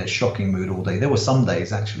I'd be in a shocking mood all day. There were some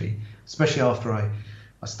days, actually, especially after I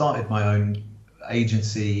started my own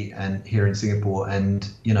agency and here in Singapore, and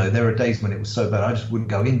there were days when it was so bad I just wouldn't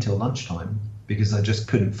go in till lunchtime because I just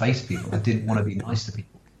couldn't face people. I didn't want to be nice to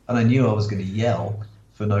people, and I knew I was going to yell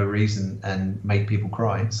for no reason and make people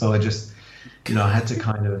cry. So I just I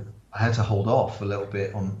had to hold off a little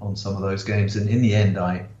bit on some of those games, and in the end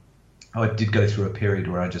I did go through a period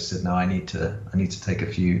where I just said, no, I need to take a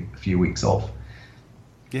few weeks off.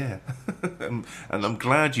 Yeah, and I'm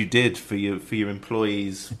glad you did for your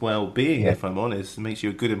employees' well-being. Yeah. If I'm honest, it makes you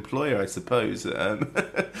a good employer, I suppose.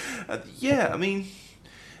 Yeah, I mean,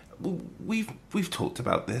 we've talked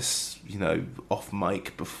about this, off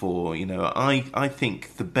mic before. I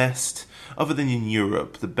think the best, other than in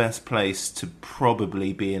Europe, the best place to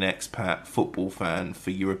probably be an expat football fan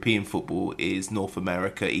for European football is North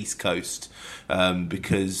America, East Coast,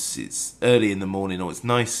 because it's early in the morning, or it's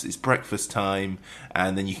nice, it's breakfast time,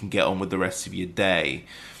 and then you can get on with the rest of your day.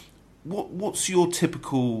 What's your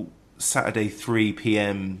typical Saturday 3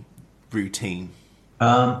 p.m. routine?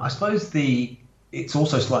 I suppose it's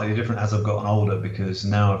also slightly different as I've gotten older, because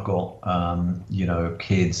now I've got,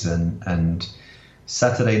 kids, and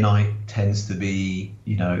Saturday night tends to be,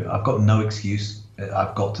 I've got no excuse.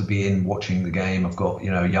 I've got to be in watching the game. I've got,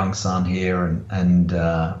 a young son here, and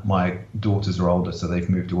my daughters are older, so they've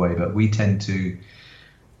moved away. But I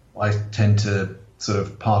tend to sort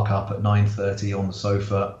of park up at 9:30 on the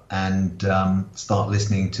sofa and start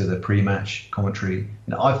listening to the pre-match commentary.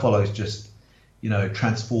 iFollow's just,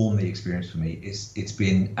 transform the experience for me. It's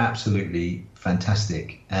been absolutely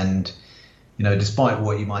fantastic. And, despite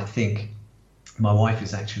what you might think, my wife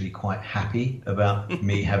is actually quite happy about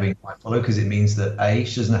me having iFollow, because it means that A,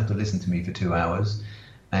 she doesn't have to listen to me for 2 hours,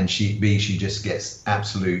 and B, she just gets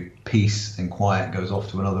absolute peace and quiet, goes off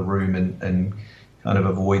to another room and kind of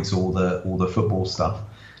avoids all the football stuff.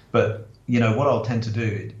 But, what I'll tend to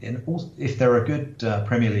do, if there are good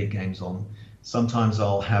Premier League games on, sometimes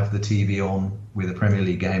I'll have the TV on with a Premier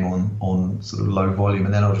League game on sort of low volume,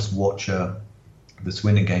 and then I'll just watch the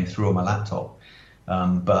Swindon game through on my laptop.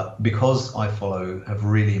 But because iFollow have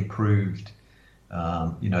really improved,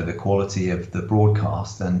 the quality of the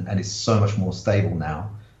broadcast, and it's so much more stable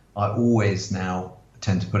now, I always now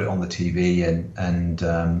tend to put it on the TV, and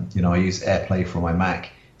I use AirPlay from my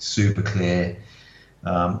Mac, super clear.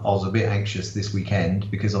 I was a bit anxious this weekend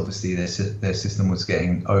because obviously their system was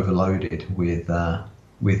getting overloaded with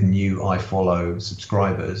new iFollow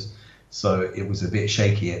subscribers, so it was a bit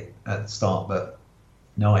shaky at the start. But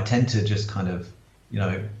no, I tend to just kind of,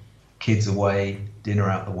 kids away, dinner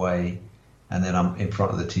out the way, and then I'm in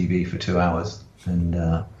front of the TV for 2 hours. And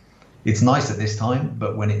it's nice at this time,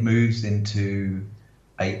 but when it moves into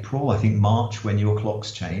April, I think March, when your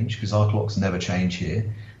clocks change, because our clocks never change here,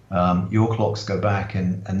 your clocks go back,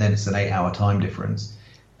 and then it's an 8-hour time difference,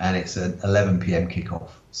 and it's an 11 p.m. kickoff.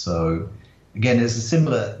 So again, there's a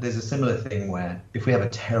similar thing where if we have a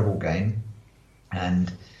terrible game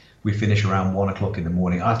and we finish around 1 o'clock in the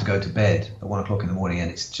morning, I have to go to bed at 1 o'clock in the morning,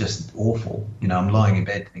 and it's just awful. I'm lying in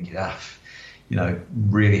bed thinking,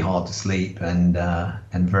 really hard to sleep and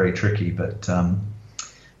very tricky. But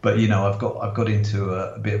I've got into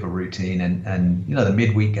a bit of a routine, and the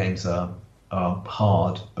midweek games are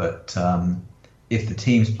hard, but if the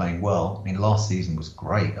team's playing well, last season was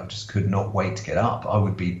great. I just could not wait to get up. I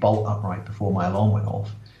would be bolt upright before my alarm went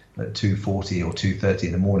off at 2:40 or 2:30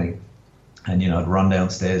 in the morning, and I'd run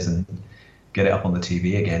downstairs and get it up on the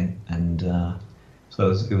TV again, and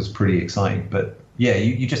so it was pretty exciting. But yeah,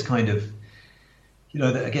 you just kind of,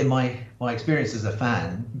 again, my experience as a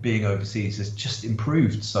fan being overseas has just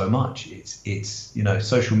improved so much. It's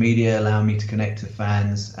social media allowing me to connect to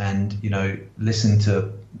fans and listen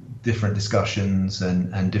to different discussions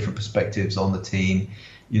and different perspectives on the team,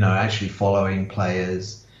 actually following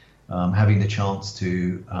players, having the chance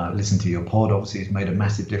to listen to your pod obviously has made a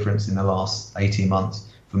massive difference in the last 18 months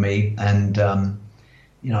for me. And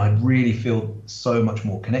I really feel so much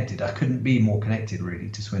more connected. I couldn't be more connected really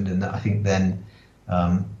to Swindon, I think, than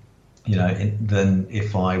than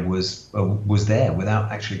if I was there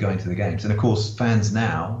without actually going to the games. And of course, fans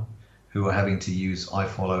now who are having to use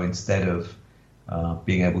iFollow instead of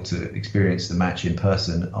being able to experience the match in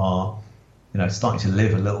person are, starting to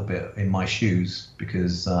live a little bit in my shoes,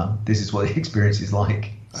 because this is what the experience is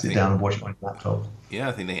like. Sit down and watch it on your laptop. Yeah,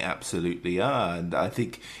 I think they absolutely are, and I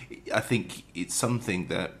think it's something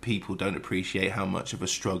that people don't appreciate how much of a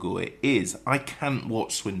struggle it is. I can't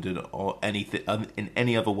watch Swindon or anything in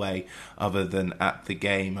any other way other than at the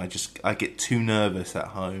game. I get too nervous at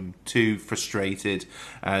home, too frustrated,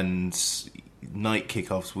 and night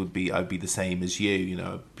kickoffs I'd be the same as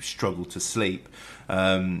you. Struggle to sleep.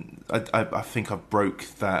 I think I've broke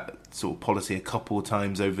that sort of policy a couple of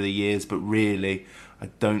times over the years, but really I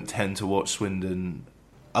don't tend to watch Swindon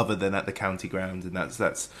other than at the county ground, and that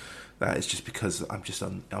is just because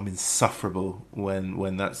I'm insufferable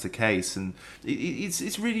when that's the case. And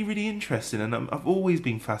it's really, really interesting, and I've always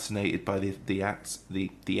been fascinated by the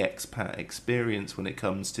expat experience when it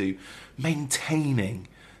comes to maintaining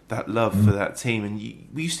that love for that team. And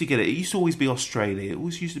we used to get it. It used to always be Australia. It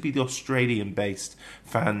always used to be the Australian-based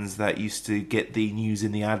fans that used to get the news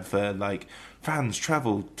in the advert, like fans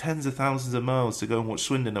travel tens of thousands of miles to go and watch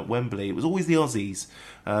Swindon at Wembley. It was always the Aussies.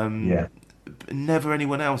 Never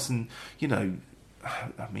anyone else. And,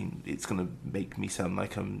 it's going to make me sound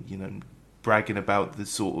like I'm, bragging about the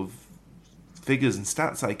sort of figures and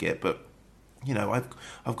stats I get, but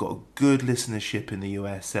I've got a good listenership in the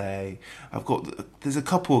USA. There's a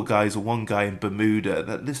couple of guys, or one guy in Bermuda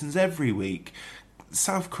that listens every week.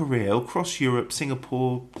 South Korea, across Europe,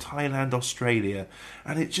 Singapore, Thailand, Australia,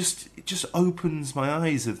 and it just opens my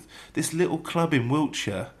eyes of this little club in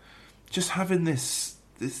Wiltshire, just having this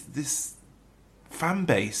fan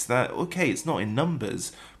base that, okay, it's not in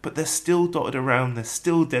numbers, but they're still dotted around, they're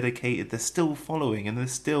still dedicated, they're still following, and they're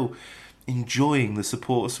still enjoying the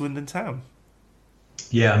support of Swindon Town.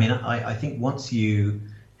 Yeah, I think once you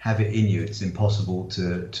have it in you, it's impossible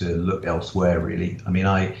to look elsewhere, really.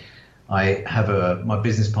 I have my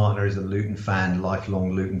business partner is a Luton fan,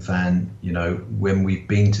 lifelong Luton fan. When we've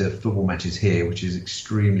been to football matches here, which is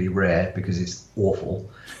extremely rare because it's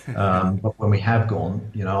awful, but when we have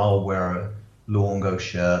gone, I'll wear a Luongo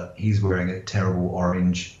shirt. He's wearing a terrible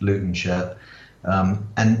orange Luton shirt.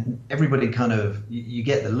 And everybody kind of, you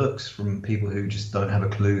get the looks from people who just don't have a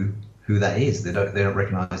clue who that is. They don't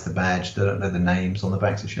recognise the badge. They don't know the names on the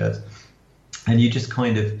backs of shirts. And you just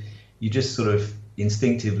sort of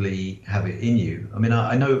instinctively have it in you.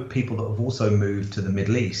 I know people that have also moved to the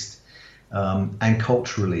Middle East, and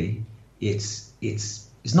culturally, it's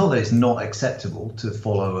not that it's not acceptable to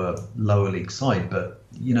follow a lower league side, but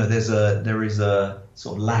there is a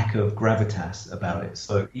sort of lack of gravitas about it.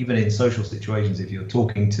 So even in social situations, if you're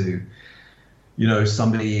talking to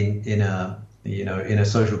somebody in a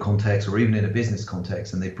social context or even in a business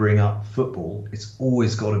context, and they bring up football, it's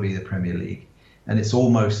always got to be the Premier League, and it's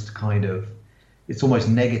almost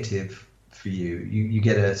negative for you. You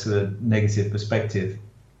get a sort of negative perspective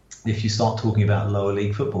if you start talking about lower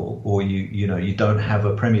league football, or you don't have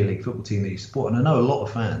a Premier League football team that you support. And I know a lot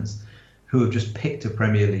of fans who have just picked a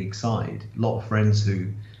Premier League side. A lot of friends who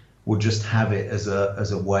will just have it as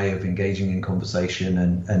a way of engaging in conversation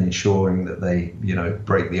and ensuring that they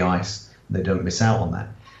break the ice they don't miss out on that.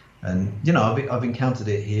 And, you know, I've encountered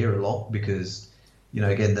it here a lot because, you know,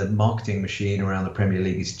 again, the marketing machine around the Premier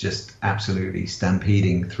League is just absolutely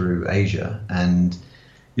stampeding through Asia. And,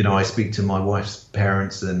 you know, I speak to my wife's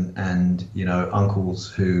parents and you know, uncles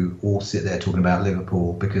who all sit there talking about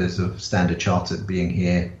Liverpool because of Standard Chartered being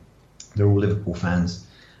here. They're all Liverpool fans.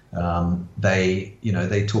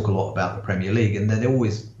 They talk a lot about the Premier League, and then they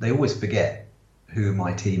always forget who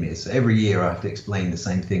my team is. So every year I have to explain the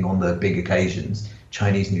same thing on the big occasions,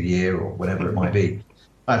 Chinese New Year or whatever it might be.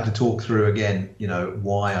 I have to talk through again, you know,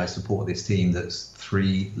 why I support this team that's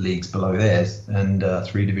 3 leagues below theirs and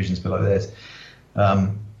 3 divisions below theirs.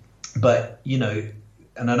 But, you know,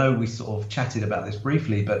 and I know we sort of chatted about this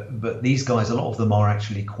briefly, but these guys, a lot of them are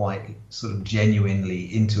actually quite sort of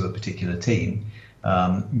genuinely into a particular team.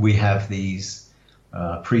 We have these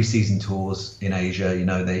pre-season tours in Asia. You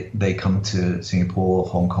know, they come to Singapore,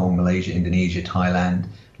 Hong Kong, Malaysia, Indonesia, Thailand,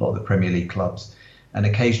 a lot of the Premier League clubs. And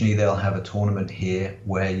occasionally they'll have a tournament here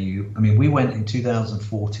where we went in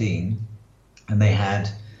 2014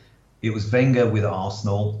 and it was Wenger with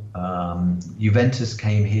Arsenal. Juventus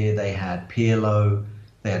came here. They had Pirlo,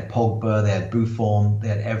 they had Pogba, they had Buffon, they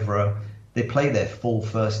had Evra. They play their full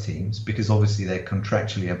first teams because obviously they're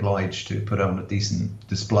contractually obliged to put on a decent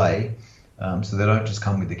display. So they don't just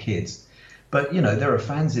come with the kids. But, you know, there are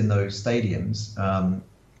fans in those stadiums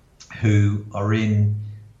who are in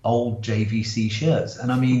old JVC shirts.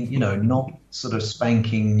 And I mean, you know, not sort of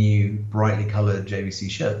spanking new, brightly coloured JVC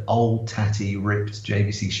shirt, old, tatty, ripped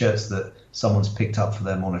JVC shirts that someone's picked up for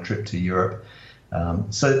them on a trip to Europe.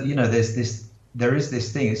 So, you know, there is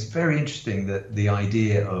this thing. It's very interesting that the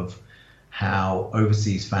idea of how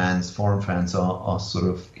overseas fans, foreign fans are sort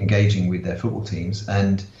of engaging with their football teams.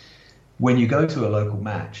 And when you go to a local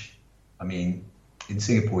match, I mean, in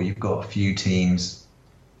Singapore, you've got a few teams.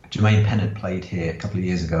 Jermaine Pennant played here a couple of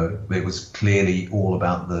years ago. It was clearly all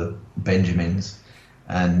about the Benjamins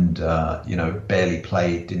and, you know, barely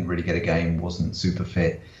played, didn't really get a game, wasn't super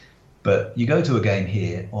fit. But you go to a game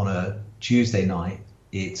here on a Tuesday night,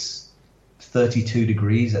 it's 32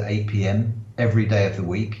 degrees at 8 p.m. every day of the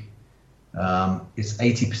week. It's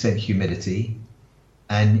 80% humidity,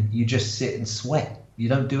 and you just sit and sweat. You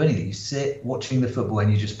don't do anything. You sit watching the football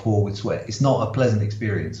and you just pour with sweat. It's not a pleasant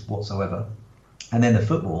experience whatsoever. And then the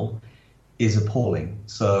football is appalling.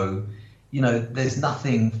 So, you know, there's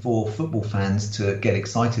nothing for football fans to get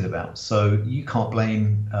excited about. So you can't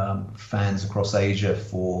blame fans across Asia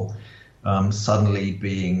for suddenly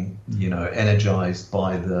being, you know, energized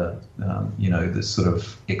by the, you know, the sort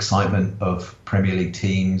of excitement of Premier League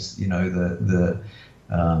teams, you know,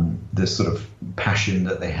 the sort of passion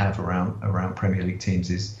that they have around Premier League teams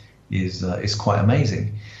is quite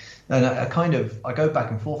amazing. And I go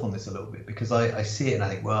back and forth on this a little bit because I see it and I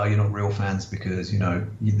think, well, you're not real fans because, you know,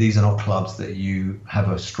 these are not clubs that you have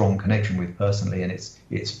a strong connection with personally, and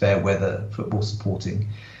it's fair weather football supporting.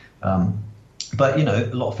 But, you know,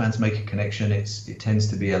 a lot of fans make a connection. It tends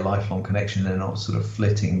to be a lifelong connection. They're not sort of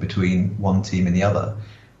flitting between one team and the other.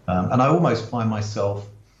 And I almost find myself,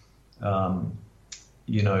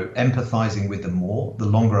 you know, empathizing with them more. The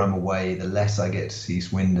longer I'm away, the less I get to see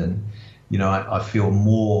Swindon. You know, I feel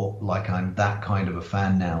more like I'm that kind of a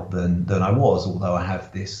fan now than I was, although I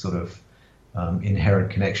have this sort of inherent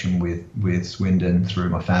connection with Swindon through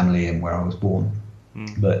my family and where I was born.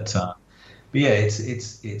 But yeah,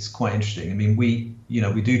 it's quite interesting. I mean, we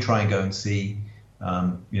do try and go and see,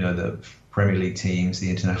 you know, the Premier League teams, the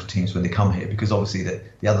international teams when they come here, because obviously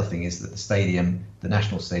the other thing is that the stadium, the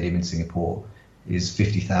national stadium in Singapore, is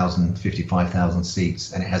 50,000, 55,000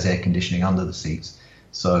 seats, and it has air conditioning under the seats.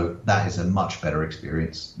 So that is a much better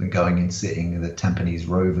experience than going and sitting in the Tampines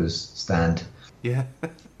Rovers stand. Yeah,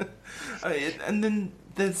 and then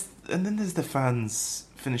there's the fans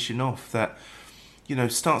finishing off that, you know,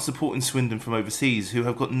 start supporting Swindon from overseas, who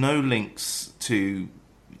have got no links to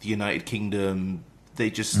the United Kingdom. They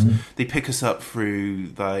just they pick us up through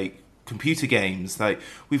like computer games. Like,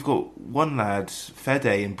 we've got one lad, Fede,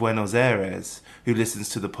 in Buenos Aires, who listens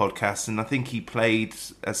to the podcast, and I think he played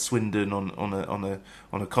as Swindon on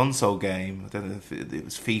a console game. I don't know if it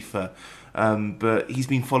was FIFA, but he's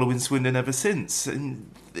been following Swindon ever since,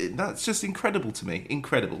 and that's just incredible to me.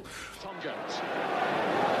 Incredible. Tom Jones.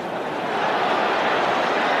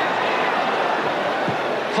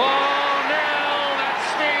 4-0, that's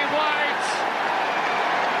Steve White.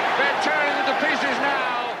 They're tearing into pieces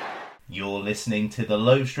now. You're listening to the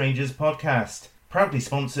Low Strangers podcast, proudly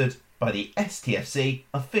sponsored by the STFC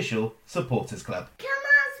Official Supporters Club. Come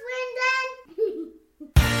on,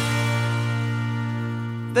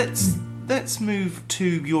 Swindon! let's move to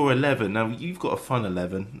your 11. Now, you've got a fun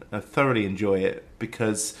 11. I thoroughly enjoy it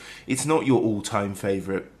because it's not your all-time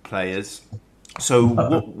favourite players. So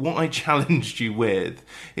what I challenged you with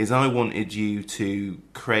is I wanted you to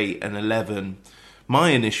create an 11.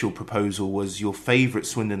 My initial proposal was your favourite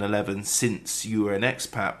Swindon 11 since you were an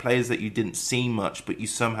expat, players that you didn't see much but you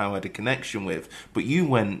somehow had a connection with. But you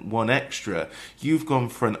went one extra. You've gone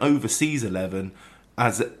for an overseas 11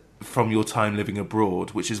 from your time living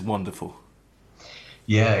abroad, which is wonderful.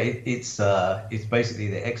 Yeah, it's basically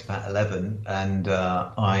the expat 11, and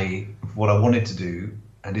what I wanted to do,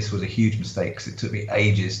 and this was a huge mistake because it took me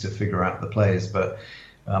ages to figure out the players, but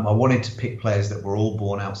I wanted to pick players that were all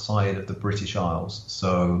born outside of the British Isles.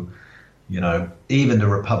 So, even the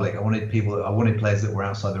Republic, I wanted players that were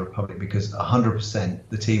outside the Republic because 100%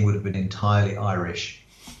 the team would have been entirely Irish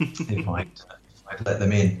if I'd let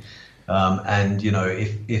them in. And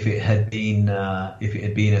if it had been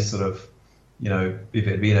a sort of, if it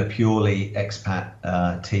had been a purely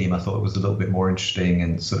expat team, I thought it was a little bit more interesting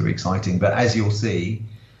and sort of exciting. But as you'll see,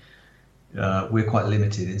 we're quite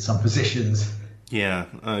limited in some positions. Yeah,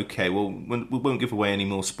 okay. Well, we won't give away any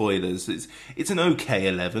more spoilers. It's an okay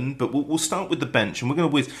 11, but we'll start with the bench,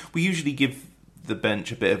 and we usually give the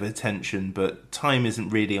bench a bit of attention, but time isn't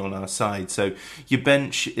really on our side. So your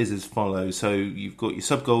bench is as follows. So you've got your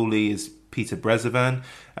sub goalie is Peter Brezovan.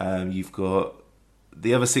 You've got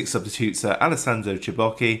the other 6 substitutes are Alessandro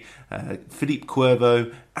Cibocchi, Philippe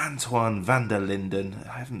Cuervo, Antoine van der Linden.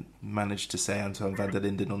 I haven't managed to say Antoine van der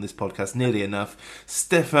Linden on this podcast nearly enough.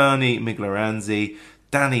 Stefani Migloranzi,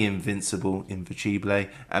 Danny Invincible, Invicible,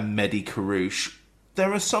 and Mehdi Karouche.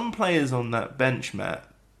 There are some players on that bench, Matt,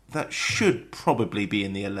 that should probably be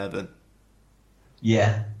in the 11.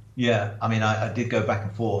 Yeah. I mean, I did go back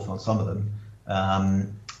and forth on some of them.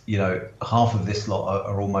 Half of this lot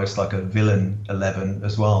are almost like a villain 11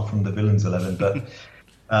 as well, from the villains 11. But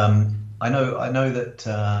I know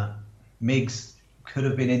that Miggs could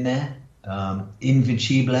have been in there.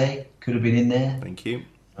 Invicible could have been in there. Thank you.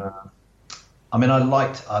 I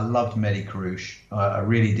loved Mehdi Karouche. I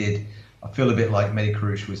really did. I feel a bit like Mehdi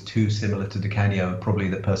Karouche was too similar to Di Canio, and probably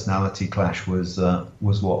the personality clash was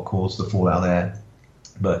what caused the fallout there.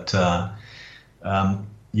 But I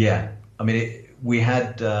mean, I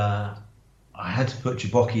had to put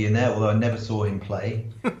Cibocchi in there, although I never saw him play.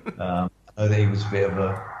 I know that he was a bit of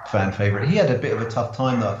a fan favourite. He had a bit of a tough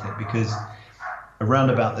time, though, I think, because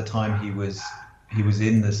around about the time he was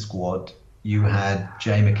in the squad, you had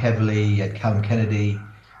Jay McEverly, you had Callum Kennedy.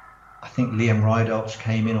 I think Liam Rydalch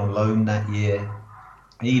came in on loan that year.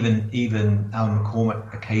 Even Alan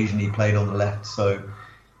McCormack occasionally played on the left. So,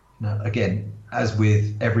 again, as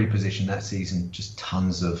with every position that season, just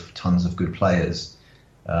tons of good players.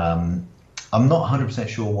 I'm not 100%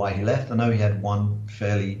 sure why he left. I know he had one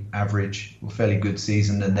fairly average or fairly good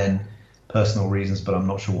season, and then personal reasons, but I'm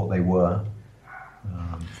not sure what they were.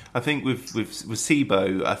 I think with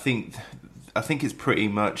Sibo, I think it's pretty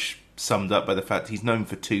much summed up by the fact he's known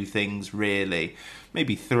for 2 things, really,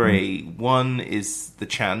 maybe 3. One is the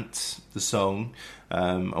chant, the song,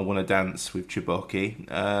 I Want to Dance with Cibocchi.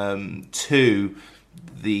 2,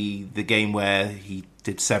 the game where he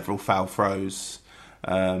did several foul throws,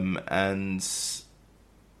 and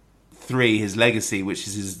 3, his legacy, which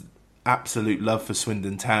is his absolute love for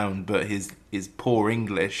Swindon Town, but his poor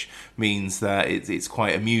English means that it's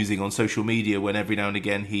quite amusing on social media when every now and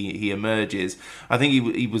again he emerges. I think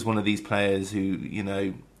he was one of these players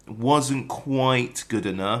who wasn't quite good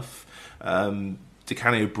enough. Di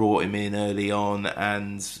Canio brought him in early on,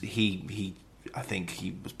 and I think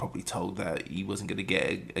he was probably told that he wasn't going to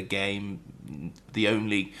get a game. The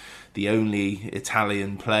only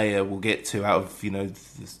Italian player we'll get to out of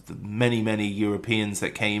the many Europeans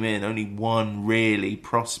that came in, only one really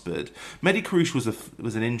prospered. Mehdi Karouche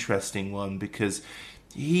was an interesting one because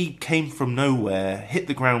he came from nowhere, hit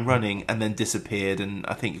the ground running, and then disappeared. And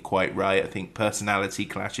I think you're quite right. I think personality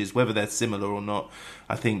clashes, whether they're similar or not,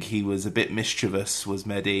 I think he was a bit mischievous, was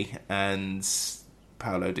Mehdi, and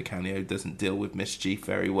Paolo Di Canio doesn't deal with mischief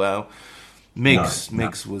very well. Miggs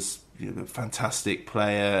was a fantastic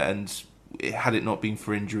player, and had it not been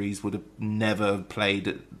for injuries, would have never played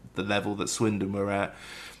at the level that Swindon were at.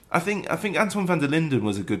 I think Antoine van der Linden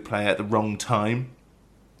was a good player at the wrong time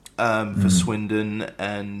for Swindon,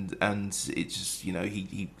 and it just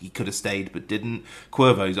he could have stayed but didn't.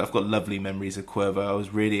 Cuervo's, I've got lovely memories of Cuervo. I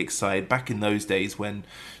was really excited back in those days when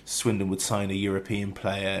Swindon would sign a European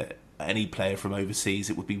player. any player from overseas,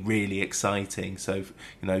 it would be really exciting. So,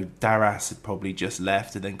 Darras had probably just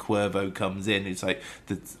left, and then Cuervo comes in. It's like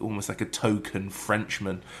almost like a token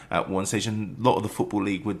Frenchman at one stage, and a lot of the Football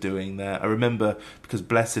League were doing that. I remember, because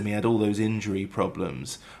bless him, he had all those injury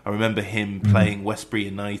problems. I remember him playing Westbury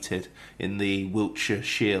United in the Wiltshire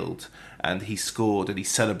Shield, and he scored, and he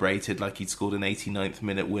celebrated like he'd scored an 89th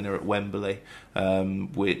minute winner at Wembley,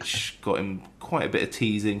 which got him quite a bit of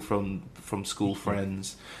teasing from school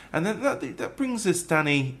friends. And then that brings us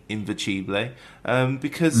Danny Inverchible,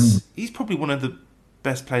 because he's probably one of the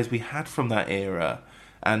best players we had from that era,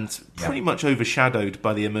 and pretty much overshadowed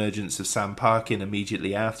by the emergence of Sam Parkin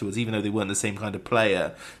immediately afterwards, even though they weren't the same kind of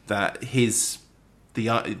player. That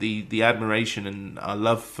the admiration and our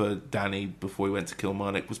love for Danny before he went to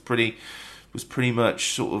Kilmarnock was pretty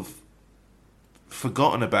much sort of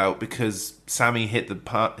forgotten about, because Sammy hit the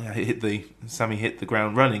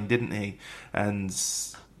ground running, didn't he? And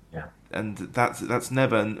that's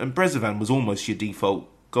never. And Brezovan was almost your default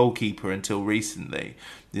goalkeeper until recently,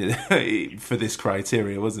 for this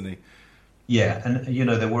criteria, wasn't he? Yeah, and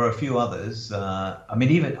there were a few others.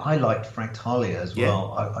 Even I liked Frank Talia as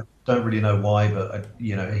well. I don't really know why, but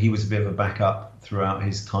he was a bit of a backup throughout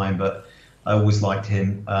his time, but I always liked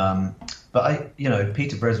him. But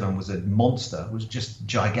Peter Brezovan was a monster, was just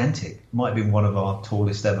gigantic. Might have been one of our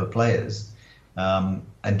tallest ever players, and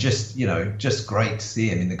just great to see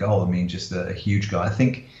him in the goal. I mean, just a huge guy. I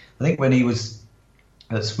think when he was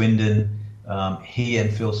at Swindon, he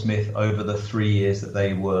and Phil Smith, over the 3 years that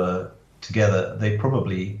they were together, they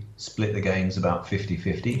probably split the games about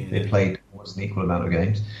 50-50. Yeah. They played almost an equal amount of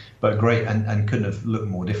games, but great, and couldn't have looked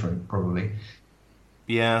more different, probably.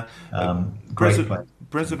 Yeah. Great play.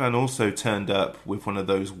 Brezovan also turned up with one of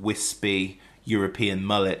those wispy European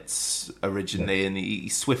mullets originally, and he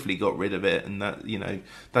swiftly got rid of it, and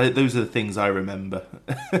those are the things I remember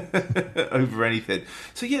over anything.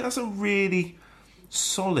 So yeah, that's a really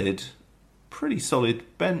pretty solid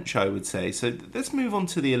bench, I would say. So let's move on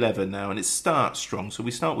to the 11 now, and it starts strong. So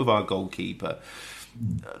we start with our goalkeeper.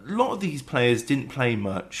 A lot of these players didn't play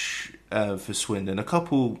much for Swindon. A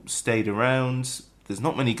couple stayed around. There's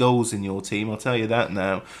not many goals in your team, I'll tell you that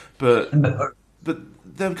now. But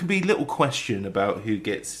there can be little question about who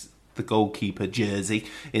gets the goalkeeper jersey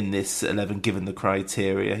in this 11, given the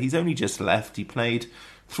criteria. He's only just left. He played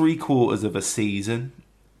 3/4 of a season.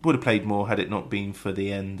 Would have played more had it not been for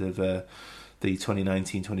the end of the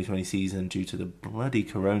 2019-2020 season due to the bloody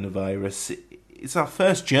coronavirus. It's our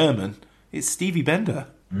first German. It's Stevie Bender.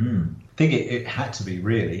 I think it had to be,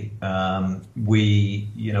 really.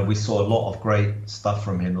 We saw a lot of great stuff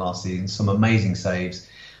from him last season. Some amazing saves.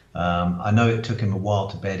 I know it took him a while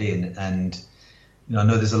to bed in, and I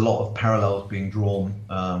know there's a lot of parallels being drawn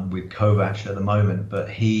with Kovac at the moment. But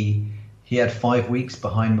he had 5 weeks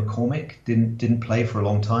behind McCormick. Didn't play for a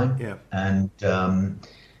long time. Yeah. And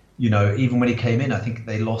even when he came in, I think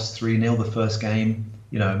they lost 3-0 the first game.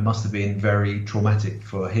 It must have been very traumatic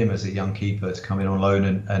for him as a young keeper to come in on loan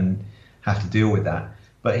and have to deal with that.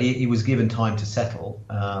 But he was given time to settle.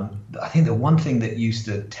 I think the one thing that used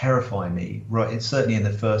to terrify me, right, certainly in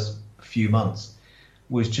the first few months,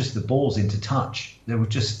 was just the balls into touch. There was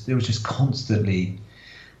just constantly,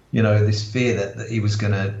 this fear that he was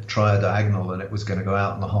going to try a diagonal and it was going to go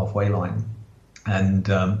out on the halfway line. And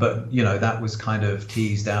but that was kind of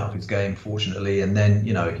teased out of his game, fortunately. And then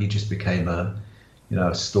he just became a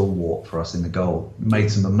stalwart for us in the goal. Made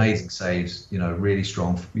some amazing saves, really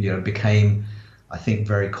strong. Became, I think,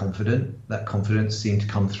 very confident. That confidence seemed to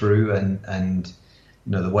come through, and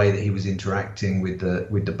the way that he was interacting with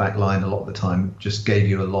the back line a lot of the time just gave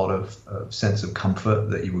you a lot of sense of comfort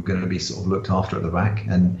that you were going to be sort of looked after at the back.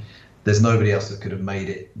 And there's nobody else that could have made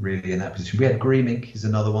it really in that position. We had Greemink, is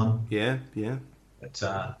another one. Yeah. But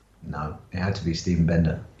no, it had to be Stephen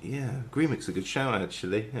Bender. Yeah, Greemick's a good shout,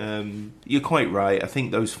 actually. You're quite right. I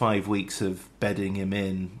think those 5 weeks of bedding him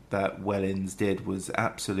in that Wellens did was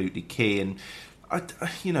absolutely key. And,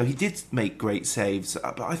 he did make great saves.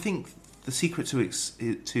 But I think the secret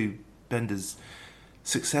to Bender's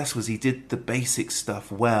success was he did the basic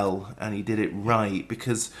stuff well, and he did it right.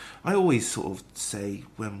 Because I always sort of say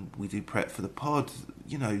when we do prep for the pod,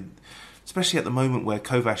 especially at the moment where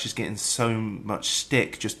Kovac is getting so much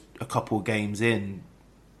stick just a couple of games in,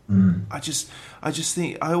 I just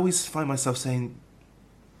think, I always find myself saying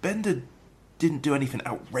Bender didn't do anything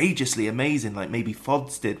outrageously amazing like maybe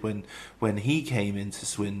Fods did when he came into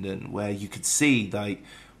Swindon, where you could see, like,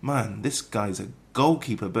 man, this guy's a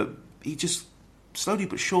goalkeeper. But he just, slowly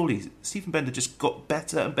but surely, Stephen Bender just got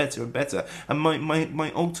better and better and better. And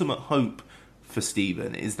my ultimate hope for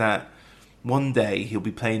Stephen is that one day he'll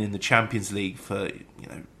be playing in the Champions League for,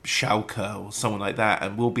 Schalke or someone like that,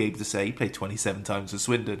 and we'll be able to say he played 27 times for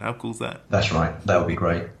Swindon. How cool's that? That's right. That would be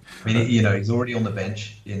great. I mean, he's already on the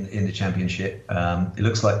bench in the Championship. It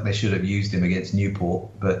looks like they should have used him against Newport,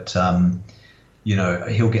 but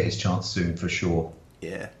he'll get his chance soon for sure.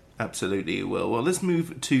 Yeah, absolutely he will. Well, let's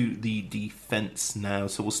move to the defence now.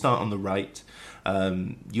 So we'll start on the right.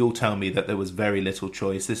 You'll tell me that there was very little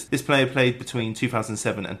choice. This player played between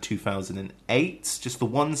 2007 and 2008, just the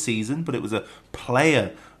one season, but it was a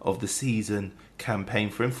player of the season campaign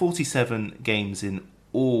for him. 47 games in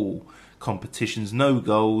all competitions, no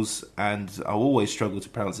goals, and I'll always struggle to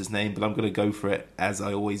pronounce his name, but I'm going to go for it as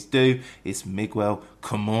I always do. It's Miguel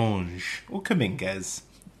Comonges, or Cominguez.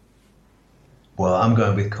 Well, I'm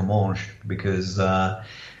going with Comonges because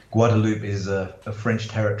Guadeloupe is a French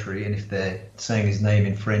territory, and if they're saying his name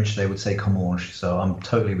in French, they would say Comonges. So I'm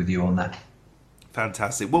totally with you on that.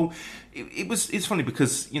 Fantastic. Well, it's funny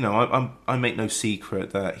because I make no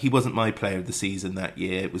secret that he wasn't my player of the season that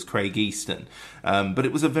year. It was Craig Easton, but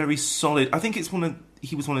it was a very solid. I think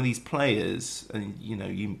he was one of these players, and you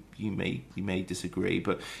may disagree,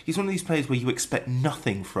 but he's one of these players where you expect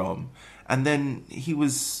nothing from, and then he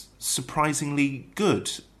was surprisingly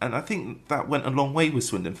good, and I think that went a long way with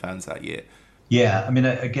Swindon fans that year. Yeah, I mean,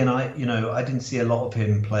 again, I didn't see a lot of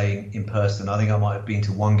him playing in person. I think I might have been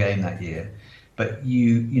to one game that year. But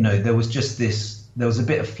there was just there was a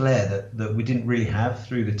bit of flair that we didn't really have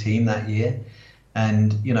through the team that year.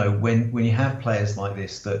 And, when you have players like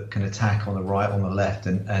this that can attack on the right, on the left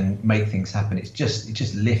and make things happen, it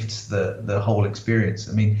just lifts the whole experience.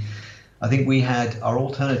 I mean, I think we had our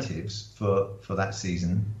alternatives for that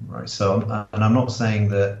season, right? So, and I'm not saying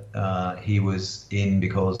that he was in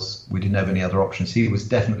because we didn't have any other options. He was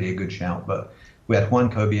definitely a good shout, but we had Juan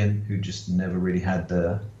Cobian, who just never really had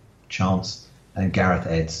the chance, and Gareth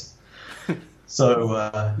Edds.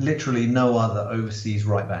 So literally no other overseas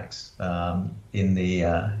right backs in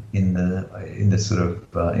the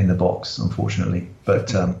box, unfortunately.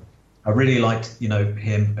 But I really liked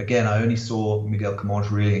him. Again, I only saw Miguel Comonges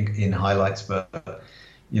really in highlights, but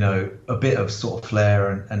a bit of sort of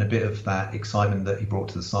flair and a bit of that excitement that he brought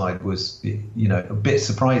to the side was a bit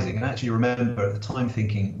surprising. And I actually remember at the time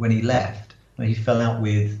thinking when he left, he fell out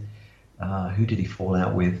with who did he fall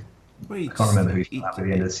out with? I can't remember who he fell out with at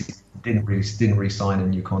the end of the season. Didn't re-sign a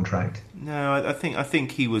new contract. No, I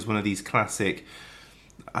think he was one of these classic.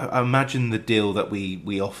 I imagine the deal that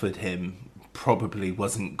we offered him probably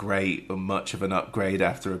wasn't great or much of an upgrade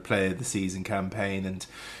after a player of the season campaign, and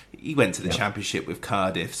he went to the Championship with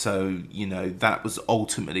Cardiff, so that was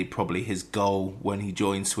ultimately probably his goal when he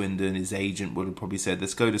joined Swindon. His agent would have probably said,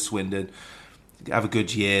 let's go to Swindon, have a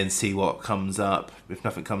good year and see what comes up. If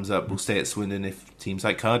nothing comes up, we'll stay at Swindon. If teams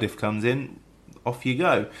like Cardiff comes in, off you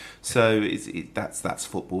go. So that's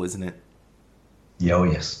football, isn't it? Yeah, oh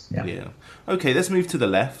yes. Yeah. Okay, let's move to the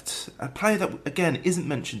left. A player that, again, isn't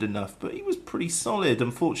mentioned enough, but he was pretty solid.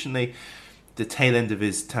 Unfortunately, the tail end of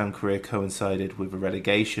his town career coincided with a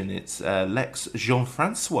relegation. It's Lex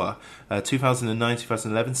Jean-Francois,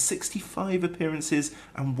 2009-2011, 65 appearances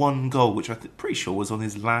and 1 goal, which I'm pretty sure was on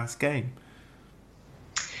his last game.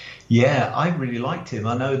 Yeah, I really liked him.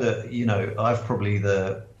 I know that, I've probably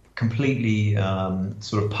the completely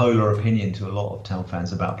sort of polar opinion to a lot of town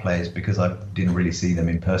fans about players because I didn't really see them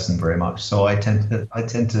in person very much. So I tend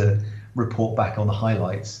to report back on the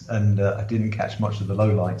highlights, and I didn't catch much of the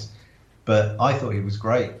lowlights. But I thought he was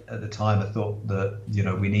great at the time. I thought that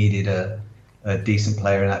we needed a decent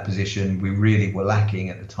player in that position. We really were lacking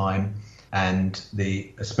at the time, and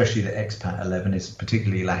especially the expat 11 is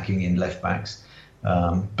particularly lacking in left backs.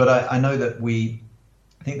 But I know that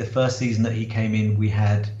I think the first season that he came in, we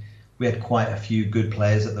had quite a few good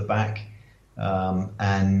players at the back,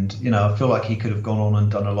 and I feel like he could have gone on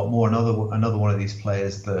and done a lot more. Another one of these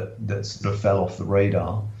players that sort of fell off the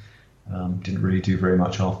radar, didn't really do very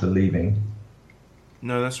much after leaving.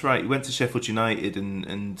 No, that's right. He went to Sheffield United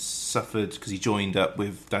and suffered because he joined up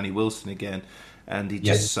with Danny Wilson again, and he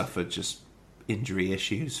just suffered injury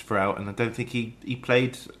issues throughout, and I don't think he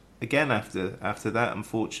played again after that.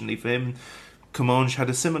 Unfortunately for him, Comonges had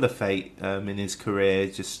a similar fate in his career.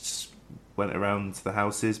 Just went around the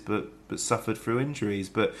houses, but suffered through injuries.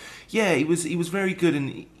 But yeah, he was very good,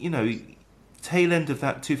 and tail end of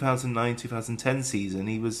that 2009-2010 season,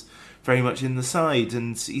 he was very much in the side,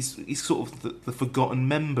 and he's sort of the forgotten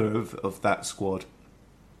member of that squad.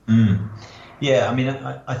 Yeah, I mean,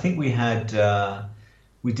 I think we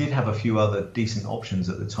did have a few other decent options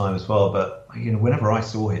at the time as well, but whenever I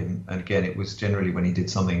saw him, and again, it was generally when he did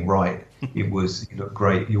something right, he looked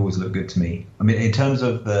great. He always looked good to me. I mean, in terms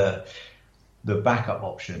of the the backup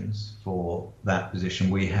options for that position,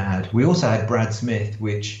 we also had Brad Smith,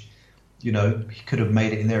 which, he could have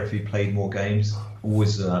made it in there if he played more games.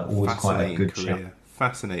 Always quite a good career. shot.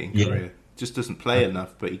 Fascinating career. Just doesn't play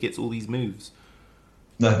enough, but he gets all these moves.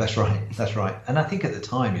 No, that's right. And I think at the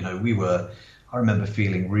time, I remember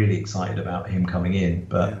feeling really excited about him coming in,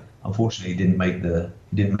 but unfortunately, he didn't make the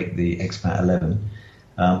expat 11.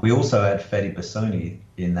 We also had Fede Bassoni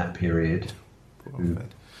in that period.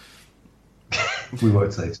 We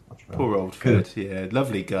won't say too much about Poor old Fed, yeah,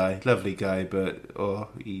 lovely guy, but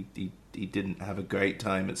he didn't have a great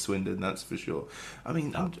time at Swindon, that's for sure. I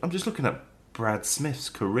mean, I'm just looking at Brad Smith's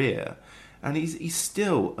career, and he's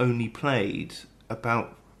still only played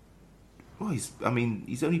about. He's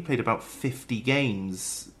only played about 50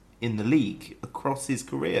 games in the league across his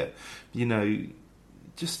career.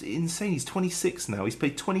 Just insane. He's 26 now. He's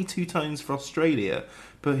played 22 times for Australia,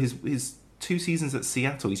 but his 2 seasons at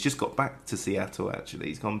Seattle, he's just got back to Seattle, actually.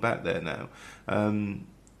 He's gone back there now.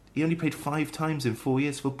 He only played 5 times in 4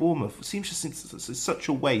 years for Bournemouth. It seems just such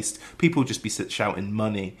a waste. People just be shouting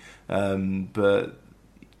money, but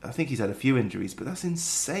I think he's had a few injuries, but that's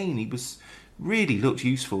insane. He really looked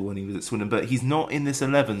useful when he was at Swindon, but he's not in this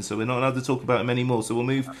 11, so we're not allowed to talk about him anymore. So we'll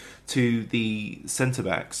move to the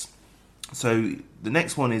centre-backs. So the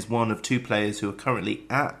next one is one of 2 players who are currently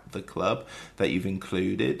at the club that you've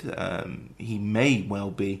included. He may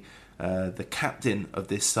well be the captain of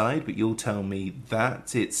this side, but you'll tell me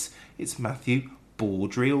that it's Matthew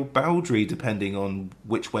Baudry or Bowdry, depending on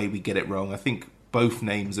which way we get it wrong. I think both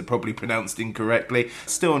names are probably pronounced incorrectly.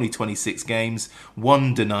 Still only 26 games,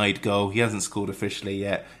 1 denied goal. He hasn't scored officially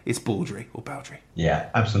yet. It's Baudry or Bowdry. Yeah,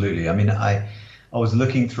 absolutely. I mean, I was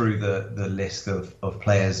looking through the list of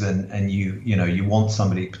players, and you want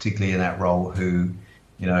somebody particularly in that role who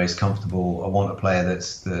is comfortable. I want a player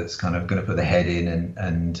that's kind of going to put the head in,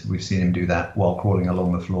 and we've seen him do that while crawling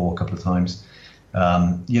along the floor a couple of times.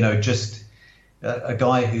 Just a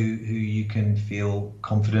guy who you can feel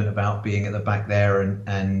confident about being at the back there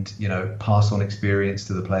and pass on experience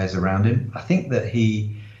to the players around him. I think that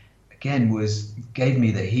he again gave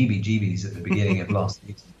me the heebie-jeebies at the beginning of last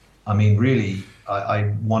season. I mean, really,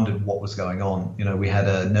 I wondered what was going on. We had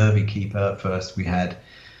a nervy keeper at first. We had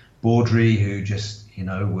Baudry, who just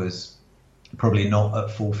was probably not at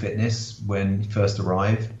full fitness when he first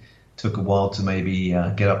arrived. Took a while to maybe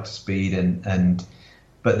get up to speed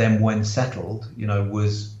but then when settled,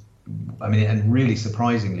 and really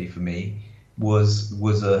surprisingly for me, was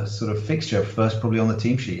a sort of fixture first probably on the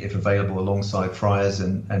team sheet if available alongside Friars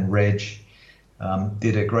and Reg.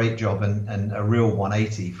 Did a great job and a real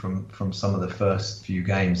 180 from some of the first few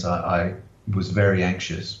games. I was very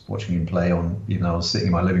anxious watching him play even though I was sitting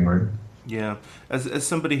in my living room. Yeah, as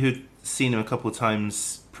somebody who'd seen him a couple of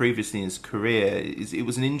times previously in his career, it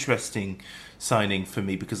was an interesting signing for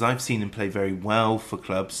me because I've seen him play very well for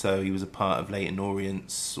clubs. So he was a part of Leyton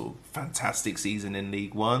Orient's sort of fantastic season in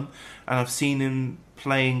League One, and I've seen him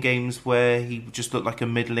play in games where he just looked like a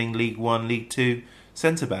middling League One, League Two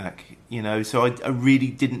centre back. So I really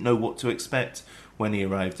didn't know what to expect when he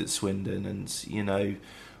arrived at Swindon, and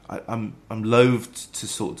I'm loath to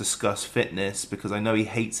sort of discuss fitness because I know he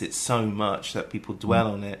hates it so much that people dwell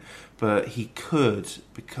on it, but he could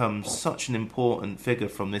become such an important figure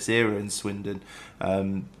from this era in Swindon.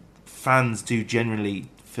 Fans do generally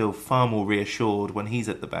feel far more reassured when he's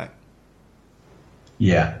at the back.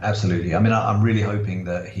 Yeah, absolutely. I mean, I'm really hoping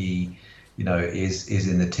that he is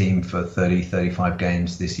in the team for 30-35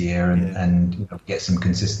 games this year and get some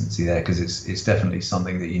consistency there, because it's definitely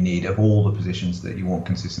something that you need of all the positions that you want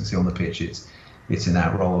consistency on the pitch. It's in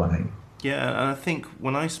that role, I think. Yeah, and I think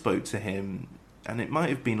when I spoke to him, and it might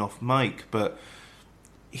have been off mic, but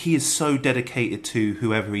he is so dedicated to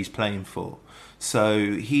whoever he's playing for.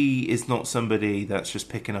 So he is not somebody that's just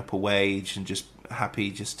picking up a wage and just happy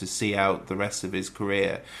just to see out the rest of his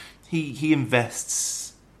career. He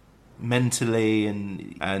invests mentally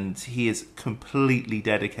and he is completely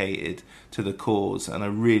dedicated to the cause, and I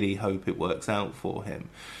really hope it works out for him.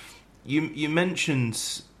 You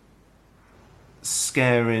mentioned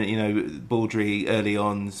scaring, Baudry early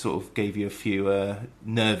on sort of gave you a few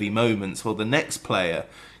nervy moments. Well, the next player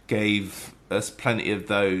gave us plenty of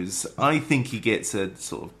those. I think he gets a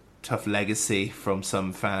sort of tough legacy from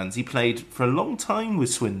some fans. He played for a long time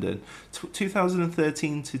with Swindon,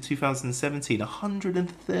 2013 to 2017,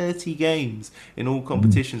 130 games in all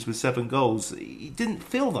competitions with 7 goals. He didn't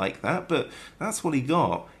feel like that, but that's what he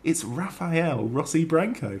got. It's Rafael Rossi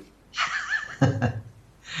Branco.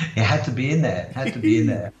 It had to be in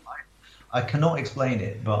there. I cannot explain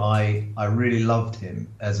it, but I really loved him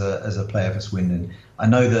as a player for Swindon. I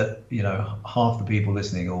know that half the people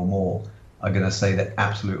listening or more are going to say the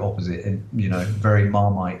absolute opposite, and very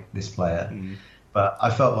Marmite, this player. But I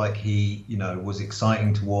felt like he was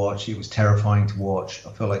exciting to watch. It was terrifying to watch.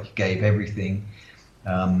 I felt like he gave everything.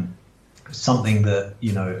 Something that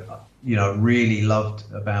really loved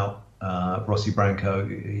about Rossi Branco,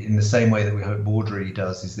 in the same way that we hope Baudry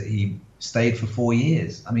does, is that he stayed for 4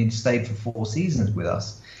 years. I mean, he stayed for 4 seasons with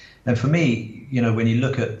us. And for me, when you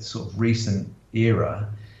look at sort of recent era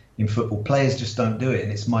in football, players just don't do it.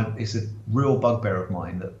 And it's a real bugbear of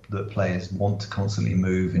mine that players want to constantly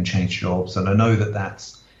move and change jobs. And I know that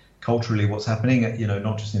that's culturally what's happening,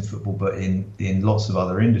 not just in football, but in lots of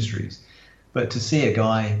other industries. But to see a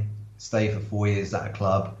guy stay for 4 years at a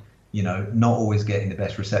club, not always getting the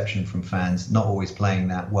best reception from fans, not always playing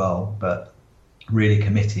that well, but really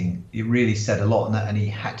committing, it really said a lot, and he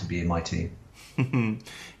had to be in my team.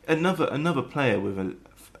 Another player with an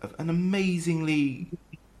amazingly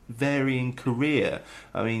varying career.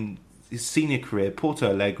 I mean, his senior career: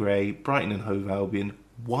 Porto Alegre, Brighton and Hove Albion,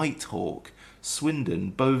 Whitehawk,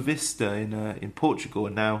 Swindon, Boavista in Portugal,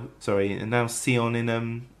 and now Sion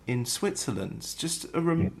in Switzerland. Just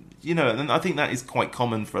and I think that is quite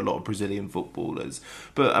common for a lot of Brazilian footballers.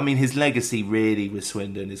 But I mean, his legacy really with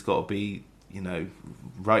Swindon has got to be,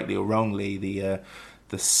 rightly or wrongly,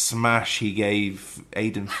 the smash he gave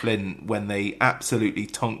Aidan Flint when they absolutely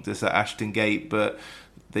tonked us at Ashton Gate, but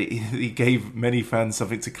he gave many fans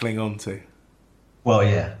something to cling on to. Well,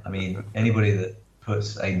 yeah. I mean, anybody that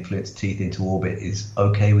puts Aidan Flint's teeth into orbit is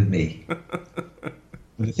okay with me.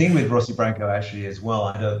 The thing with Rossi Branco actually as well,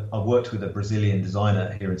 I worked with a Brazilian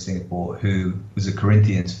designer here in Singapore who was a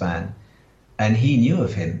Corinthians fan, and he knew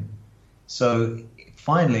of him. So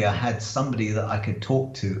finally I had somebody that I could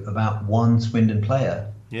talk to about one Swindon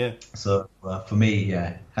player. Yeah. So for me,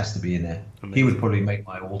 has to be in there. Amazing. He would probably make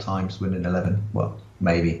my all-time Swindon 11. Well,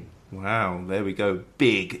 maybe. Wow, there we go.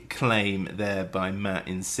 Big claim there by Matt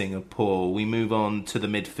in Singapore. We move on to the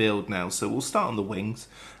midfield now. So we'll start on the wings.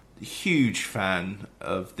 Huge fan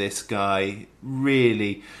of this guy.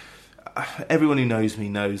 Really, everyone who knows me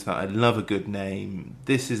knows that I love a good name.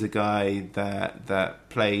 This is a guy that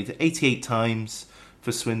played 88 times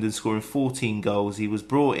for Swindon, scoring 14 goals. He was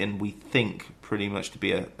brought in, we think, pretty much to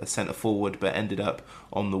be a centre forward, but ended up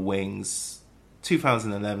on the wings.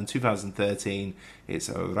 2011, 2013, it's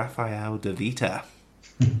Rafael De Vita.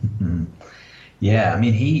 Yeah, I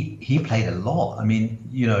mean, he played a lot. I mean,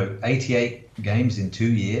 88 games in 2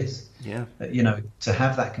 years. Yeah. To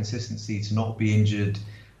have that consistency, to not be injured,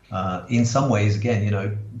 in some ways,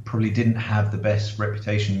 again, probably didn't have the best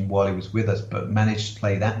reputation while he was with us, but managed to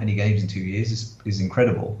play that many games in 2 years is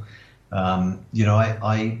incredible.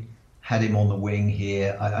 I had him on the wing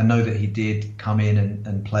here. I know that he did come in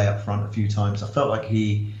and play up front a few times. I felt like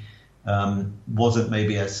he wasn't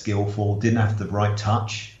maybe as skillful, didn't have the right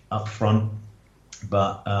touch up front,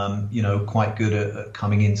 but quite good at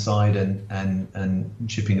coming inside and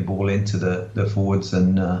chipping the ball into the forwards.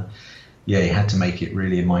 And he had to make it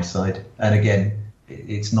really in my side. And again,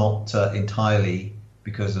 it's not entirely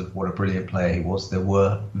because of what a brilliant player he was. There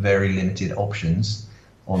were very limited options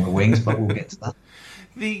on the wings, but we'll get to that.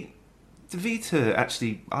 De Vita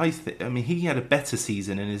actually, I mean, he had a better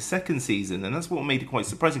season in his second season, and that's what made it quite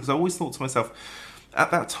surprising, because I always thought to myself,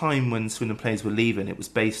 at that time when Swindon players were leaving, it was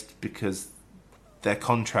based because their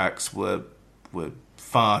contracts were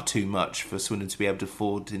far too much for Swindon to be able to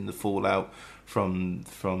afford in the fallout from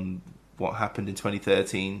what happened in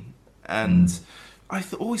 2013. And I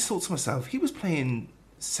always thought to myself, he was playing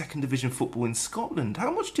second division football in Scotland.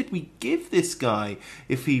 How much did we give this guy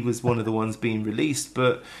if he was one of the ones being released?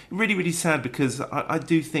 But really, really sad, because I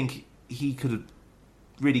do think he could have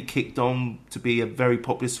really kicked on to be a very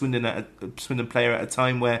popular Swindon player at a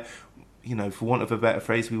time where, for want of a better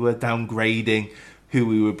phrase, we were downgrading who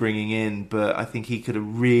we were bringing in. But I think he could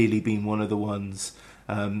have really been one of the ones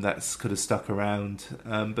that could have stuck around.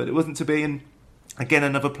 But it wasn't to be. And again,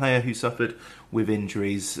 another player who suffered with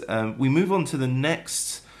injuries. We move on to the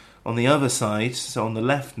next, on the other side. So on the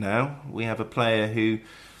left now, we have a player who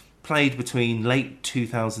played between late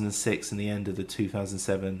 2006 and the end of the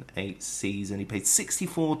 2007-8 season. He played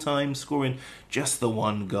 64 times, scoring just the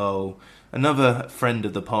one goal. Another friend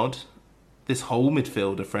of the pod, this whole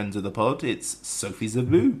midfield are friends of the pod. It's Sophie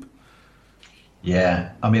Zerboub.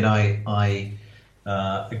 Yeah, I mean,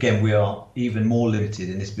 again, we are even more limited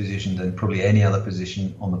in this position than probably any other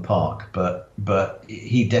position on the park, but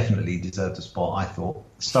he definitely deserved a spot, I thought.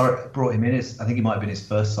 Sturrock brought him in, I think he might have been his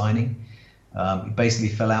first signing. He basically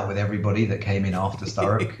fell out with everybody that came in after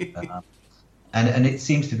Sturrock. And it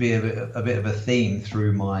seems to be a bit of a theme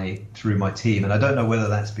through my team. And I don't know whether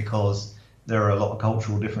that's because there are a lot of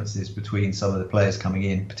cultural differences between some of the players coming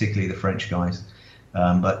in, particularly the French guys.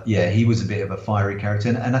 But yeah, he was a bit of a fiery character.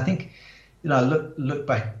 And I think, look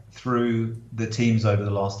back through the teams over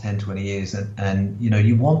the last 10, 20 years, and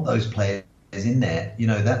you want those players in there.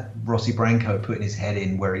 That Rossi Branco putting his head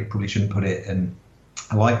in where he probably shouldn't put it. And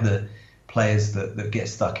I like the players that get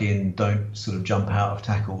stuck in, don't sort of jump out of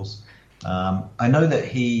tackles. I know that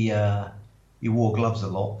he wore gloves a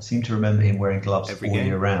lot. I seem to remember him wearing gloves all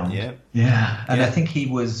year round. Yeah. And I think he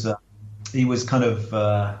was kind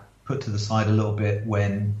of put to the side a little bit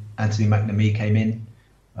when Anthony McNamee came in.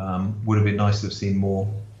 Would have been nice to have seen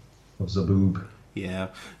more of Zaboob. Yeah,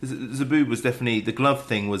 Zaboob was definitely, the glove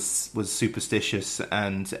thing was superstitious,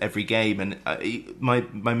 and every game, and my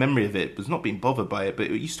memory of it was not being bothered by it, but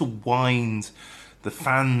it used to wind the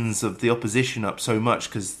fans of the opposition up so much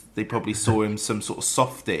because they probably saw him some sort of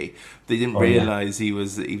softy. They didn't realise he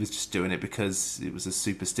was just doing it because it was a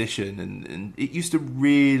superstition, and it used to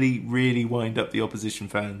really, really wind up the opposition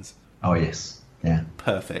fans. Oh yes, yeah,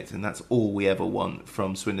 perfect, and that's all we ever want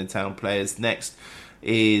from Swindon Town players. Next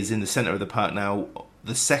is in the centre of the park now,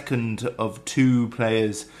 the second of two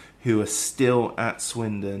players who are still at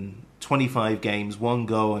Swindon, 25 games, 1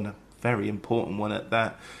 goal, and a very important one at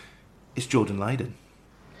that. It's Jordan Lydon.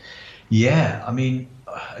 Yeah, I mean,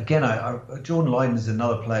 again, Jordan Lydon is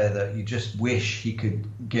another player that you just wish he could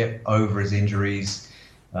get over his injuries.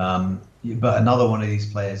 But another one of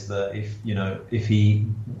these players that if he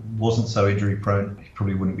wasn't so injury prone, he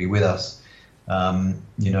probably wouldn't be with us.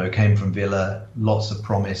 Came from Villa, lots of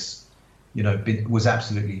promise, was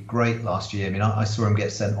absolutely great last year. I mean, I saw him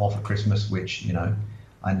get sent off at Christmas, which,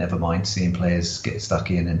 I never mind seeing players get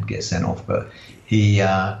stuck in and get sent off. But he,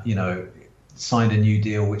 signed a new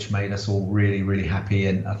deal, which made us all really, really happy.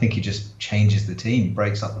 And I think he just changes the team,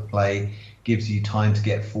 breaks up the play, gives you time to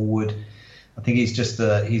get forward. I think he's just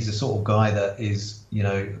he's the sort of guy that is,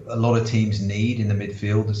 a lot of teams need in the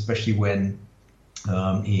midfield, especially when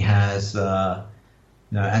he has,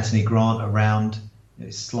 Anthony Grant around.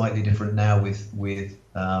 It's slightly different now with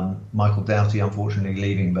Michael Doughty unfortunately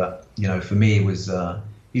leaving, but for me it was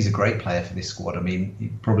he's a great player for this squad. I mean, he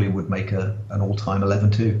probably would make an all-time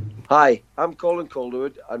 11 too. Hi, I'm Colin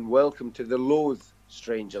Calderwood, and welcome to the Loathe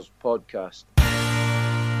Strangers podcast.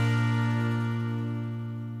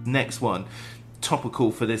 Next one,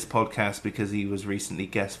 topical for this podcast because he was recently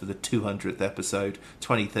guest for the 200th episode,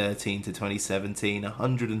 2013 to 2017,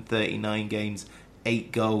 139 games,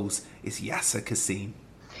 8 goals. It's Yasser Kassim.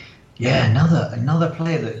 Yeah, another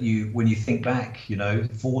player that when you think back,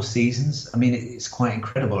 4 seasons. I mean, it's quite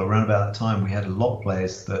incredible. Around about that time, we had a lot of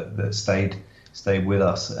players that stayed with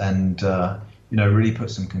us, and really put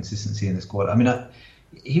some consistency in the squad. I mean,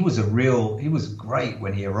 he was great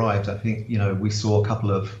when he arrived. I think we saw a couple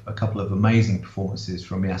of amazing performances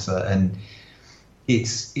from Yasser, and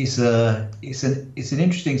it's an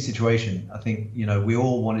interesting situation. I think we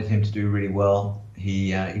all wanted him to do really well.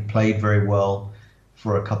 He played very well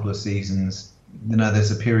for a couple of seasons. There's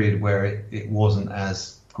a period where it wasn't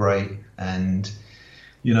as great, and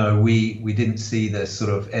we didn't see the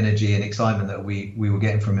sort of energy and excitement that we were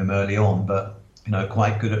getting from him early on, but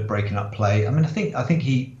quite good at breaking up play. I mean, I think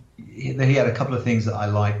he had a couple of things that I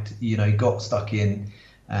liked. He got stuck in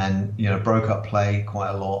and broke up play quite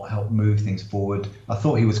a lot, helped move things forward. I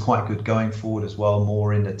thought he was quite good going forward as well,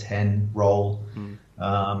 more in the 10 role.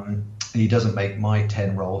 He doesn't make my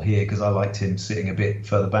 10 role here because I liked him sitting a bit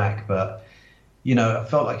further back, but I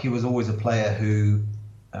felt like he was always a player who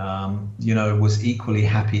was equally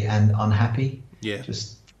happy and unhappy. Yeah.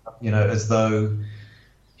 Just as though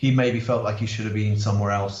he maybe felt like he should have been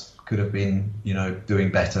somewhere else, could have been,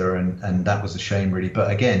 doing better, and that was a shame, really.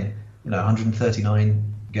 But again,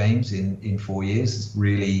 139 games in 4 years is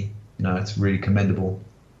really, it's really commendable.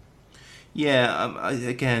 Yeah,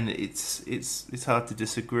 again, it's hard to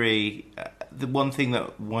disagree. The one thing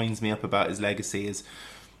that winds me up about his legacy is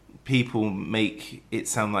people make it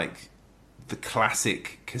sound like the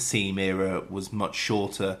classic Kassim era was much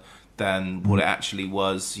shorter than what it actually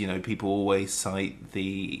was. People always cite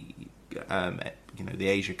the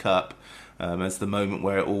Asia Cup as the moment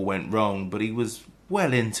where it all went wrong, but he was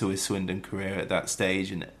well into his Swindon career at that stage,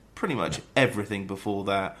 and pretty much everything before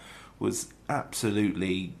that was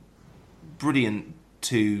absolutely brilliant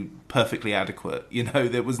to perfectly adequate.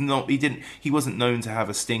 There was he wasn't known to have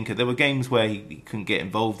a stinker. There were games where he couldn't get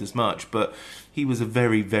involved as much, but he was a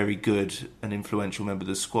very, very good and influential member of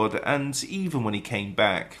the squad. And even when he came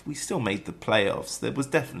back, we still made the playoffs. There was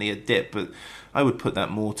definitely a dip, but I would put that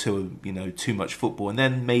more to too much football. And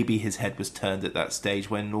then maybe his head was turned at that stage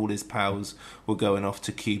when all his pals were going off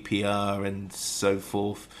to QPR and so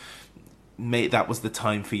forth. that was the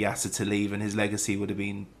time for Yasser to leave, and his legacy would have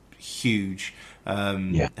been huge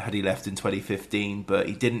had he left in 2015. But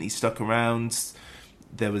he didn't. He stuck around.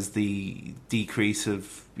 There was the decrease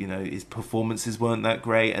of, his performances weren't that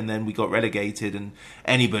great, and then we got relegated, and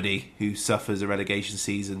anybody who suffers a relegation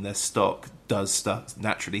season, their stock does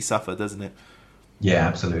naturally suffer, doesn't it? Yeah,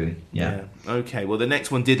 absolutely. Yeah. Okay, well, the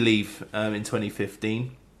next one did leave in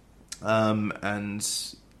 2015, and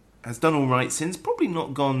has done all right since. Probably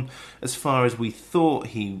not gone as far as we thought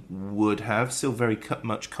he would have. Still very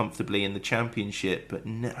much comfortably in the Championship, but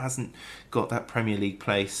hasn't got that Premier League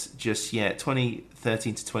place just yet.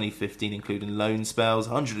 2013 to 2015, including loan spells,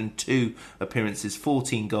 102 appearances,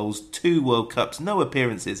 14 goals, 2 World Cups, no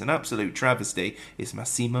appearances, an absolute travesty. It's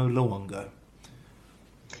Massimo Luongo.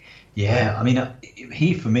 Yeah, I mean,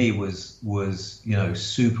 he for me was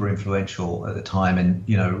super influential at the time, and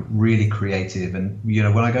really creative. And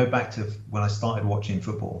when I go back to when I started watching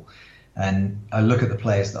football, and I look at the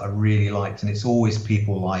players that I really liked, and it's always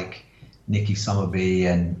people like Nicky Summerbee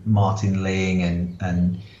and Martin Ling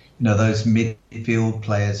and those midfield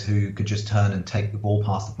players who could just turn and take the ball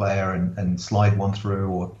past the player and slide one through,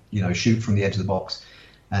 or shoot from the edge of the box.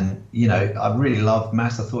 And I really loved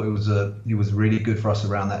Mass. I thought he was really good for us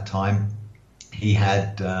around that time. He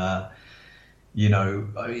had,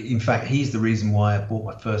 in fact, he's the reason why I bought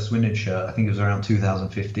my first Swindon shirt. I think it was around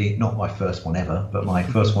 2015. Not my first one ever, but my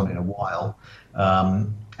first one in a while.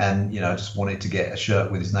 And I just wanted to get a shirt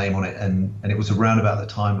with his name on it, and it was around about the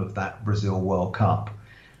time of that Brazil World Cup.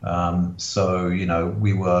 So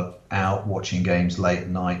we were out watching games late at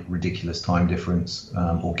night, ridiculous time difference,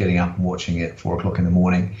 or getting up and watching it at 4 o'clock in the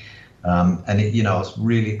morning. And I was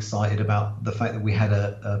really excited about the fact that we had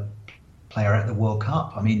a player at the World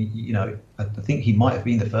Cup. I mean, I think he might have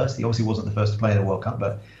been the first. He obviously wasn't the first to play in the World Cup,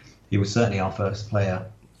 but he was certainly our first player.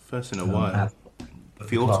 First in a while.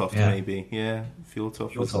 Fjortoft, maybe. Yeah,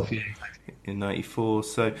 Fjortoft was in 94.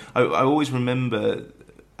 So I always remember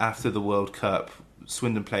after the World Cup,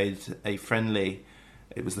 Swindon played a friendly.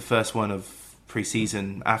 It was the first one of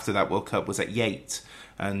pre-season after that World Cup, was at Yate,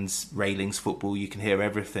 and Railings football, you can hear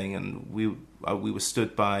everything. And we were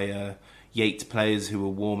stood by Yate players who were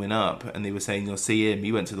warming up, and they were saying, "You'll see him,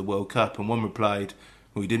 he went to the World Cup." And one replied,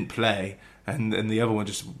 "Well, he didn't play." And the other one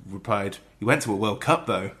just replied, "He went to a World Cup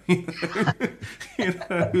though."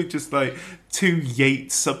 Just like two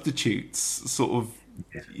Yate substitutes, sort of.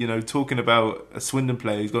 Talking about a Swindon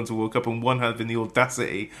player who's gone to the World Cup, and one having the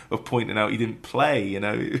audacity of pointing out he didn't play.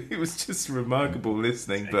 It was just remarkable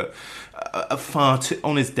listening, but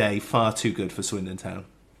on his day, far too good for Swindon Town.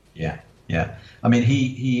 Yeah. I mean,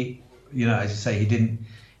 he as you say, he didn't.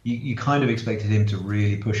 You kind of expected him to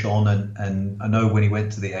really push on, and I know when he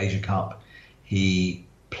went to the Asia Cup, he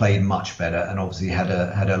played much better, and obviously had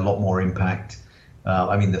a lot more impact.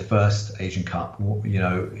 I mean, the first Asian Cup,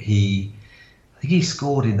 I think he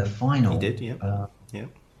scored in the final. He did, yeah.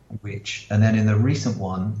 And then in the recent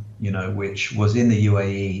one, which was in the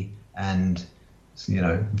UAE, and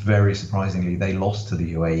very surprisingly, they lost to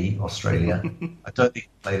the UAE, Australia. I don't think he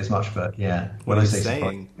played as much, but yeah. What are you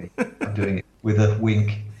saying? I'm doing it with a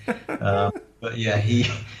wink. But yeah,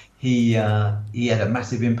 he had a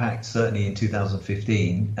massive impact, certainly in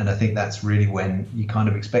 2015, and I think that's really when you kind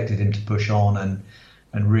of expected him to push on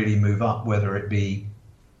and really move up, whether it be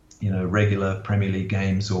regular Premier League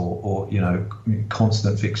games or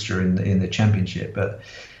constant fixture in the Championship. But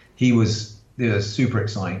it was super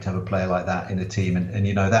exciting to have a player like that in the team,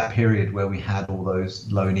 and that period where we had all those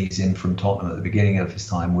loanees in from Tottenham at the beginning of his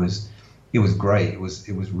time was great. It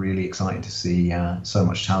was really exciting to see so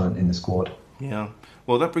much talent in the squad. Yeah.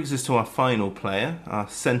 Well, that brings us to our final player, our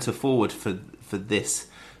centre forward for this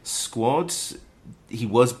squad. He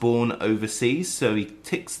was born overseas, so he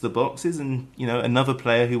ticks the boxes, and another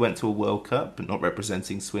player who went to a World Cup but not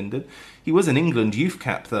representing Swindon. He was an England youth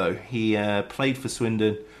cap though. He played for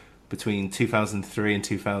Swindon between 2003 and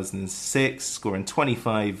 2006, scoring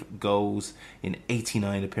 25 goals in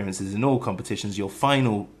 89 appearances in all competitions. Your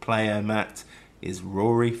final player, Matt, is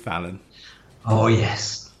Rory Fallon. Oh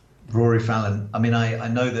yes, Rory Fallon. I mean, I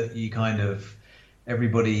know that you kind of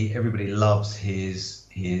everybody loves his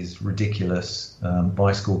ridiculous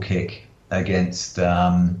bicycle kick against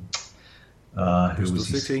who was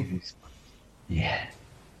City. Yeah,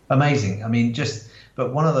 amazing. I mean,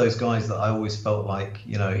 but one of those guys that I always felt like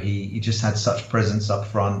he just had such presence up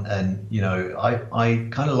front, and I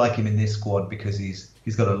kind of like him in this squad because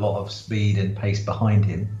he's got a lot of speed and pace behind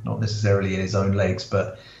him, not necessarily in his own legs,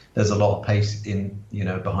 but there's a lot of pace in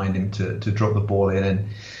behind him to drop the ball in. And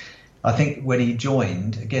I think when he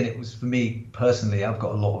joined, again, it was for me personally, I've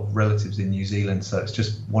got a lot of relatives in New Zealand, so it's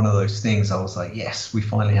just one of those things. I was like, yes, we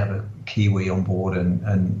finally have a Kiwi on board,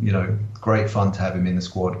 and you know, great fun to have him in the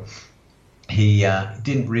squad. He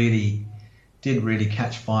didn't really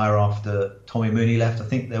catch fire after Tommy Mooney left. I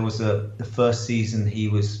think there was the first season he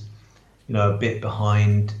was, you know, a bit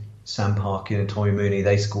behind Sam Parkin and Tommy Mooney.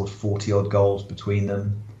 They scored 40 odd goals between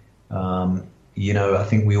them. You know, I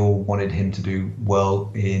think we all wanted him to do well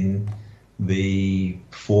in the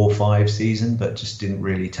 4-5 season, but just didn't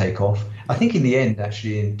really take off. I think in the end,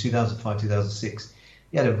 actually, in 2005, 2006,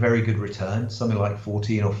 he had a very good return, something like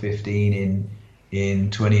 14 or 15 in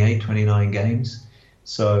 28, 29 games.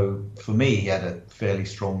 So for me, he had a fairly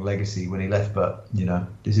strong legacy when he left, but, you know,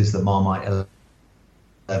 this is the Marmite 11,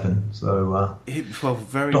 so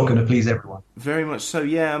not going to please everyone. Very much so,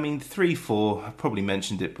 yeah. I mean, 3-4, I've probably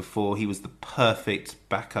mentioned it before, he was the perfect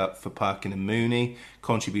backup for Parkin and Mooney,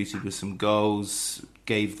 contributed with some goals,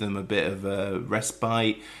 gave them a bit of a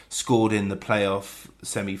respite, scored in the playoff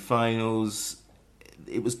semi-finals.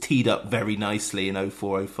 It was teed up very nicely in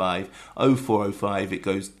 04-05. 04-05, it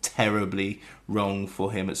goes terribly wrong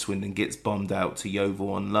for him at Swindon, gets bombed out to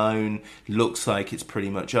Yeovil on loan, looks like it's pretty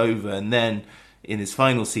much over, and then in his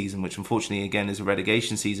final season, which unfortunately again is a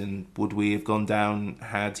relegation season, would we have gone down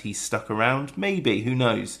had he stuck around? Maybe, who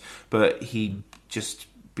knows? But he just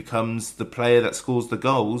becomes the player that scores the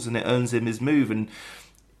goals, and it earns him his move. And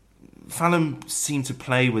Fallon seemed to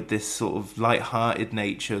play with this sort of light-hearted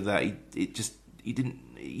nature that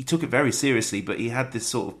he took it very seriously, but he had this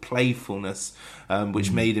sort of playfulness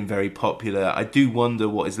which made him very popular. I do wonder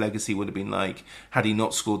what his legacy would have been like had he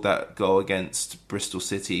not scored that goal against Bristol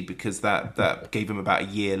City, because that gave him about a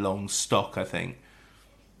year-long stock, I think.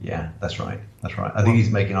 Yeah, that's right. I think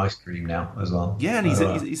he's making ice cream now as well. Yeah, and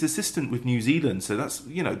he's assistant with New Zealand, so that's,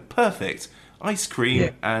 you know, perfect. Ice cream,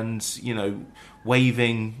 yeah. And, you know,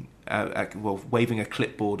 waving a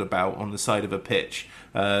clipboard about on the side of a pitch.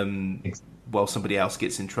 While somebody else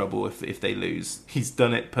gets in trouble if they lose. He's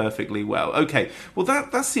done it perfectly well. Okay, well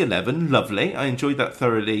that's the 11. Lovely. I enjoyed that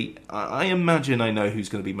thoroughly. I imagine I know who's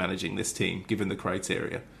going to be managing this team, given the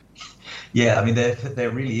criteria. Yeah, I mean, there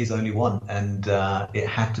really is only one, and it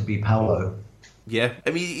had to be Paulo. Yeah, I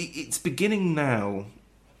mean, it's beginning now.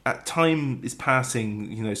 Time is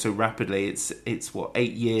passing, you know, so rapidly. It's what,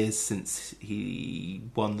 8 years since he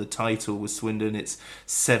won the title with Swindon. It's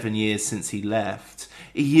 7 years since he left.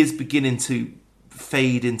 He is beginning to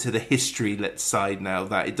fade into the history side now,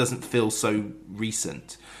 that it doesn't feel so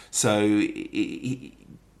recent. So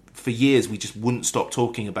for years we just wouldn't stop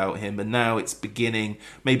talking about him, and now it's beginning.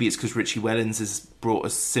 Maybe it's because Richie Wellens has brought a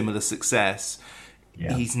similar success.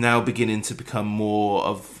 Yeah. He's now beginning to become more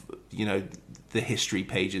of, you know, the history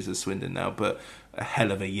pages of Swindon now, but a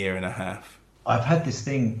hell of a year and a half. I've had this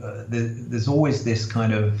thing, there's always this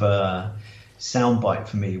kind of soundbite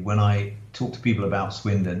for me when I talk to people about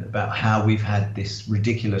Swindon, about how we've had this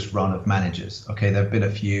ridiculous run of managers. Okay, there have been a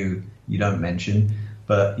few you don't mention,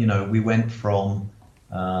 but, you know, we went from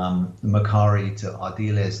Macari to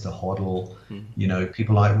Ardiles to Hoddle, you know,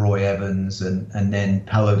 people like Roy Evans and then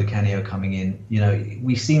Paolo Di Canio coming in. You know,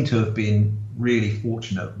 we seem to have been really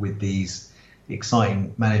fortunate with these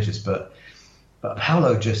exciting managers, but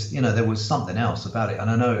Paulo just, you know, there was something else about it. And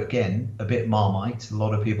I know, again, a bit Marmite. A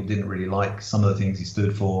lot of people didn't really like some of the things he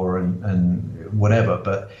stood for and whatever.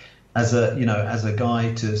 But as a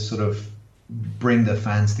guy to sort of bring the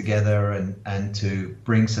fans together and to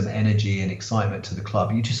bring some energy and excitement to the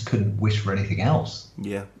club, you just couldn't wish for anything else.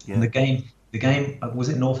 Yeah. And the game was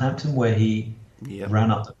it Northampton where he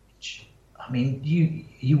ran up the pitch? I mean,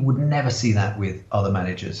 you would never see that with other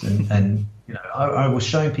managers. And you know, I was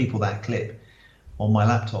showing people that clip on my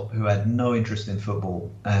laptop who had no interest in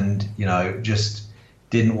football and, you know, just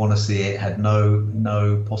didn't want to see it, had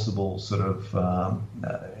no possible sort of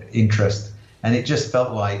interest. And it just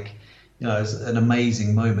felt like, you know, it's an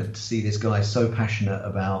amazing moment to see this guy so passionate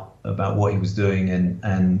about what he was doing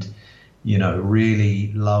and you know,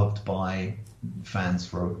 really loved by fans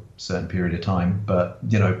for a certain period of time, but,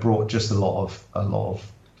 you know, brought just a lot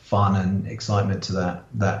of fun and excitement to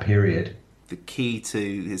that period. The key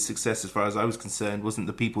to his success, as far as I was concerned, wasn't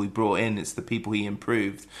the people he brought in, it's the people he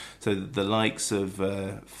improved. So the likes of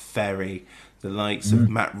Ferry, the likes of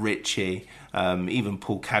Matt Ritchie, even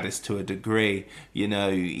Paul Caddis to a degree. You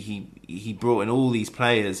know, he brought in all these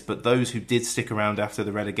players, but those who did stick around after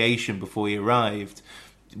the relegation before he arrived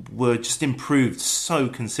were just improved so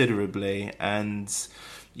considerably. And,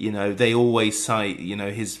 you know, they always cite, you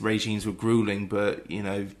know, his regimes were grueling, but, you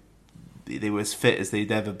know, they were as fit as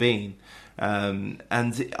they'd ever been. And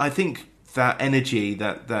I think that energy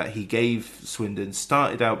that he gave Swindon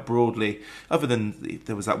started out broadly, other than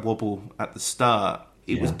there was that wobble at the start,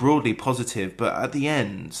 it was broadly positive, but at the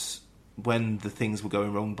end, when the things were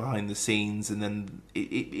going wrong behind the scenes, and then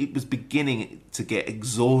it was beginning to get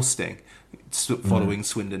exhausting following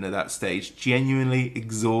Swindon at that stage. Genuinely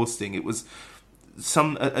exhausting. It was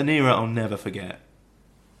an era I'll never forget.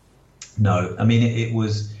 No, I mean, it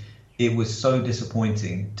was so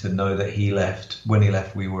disappointing to know that he left. When he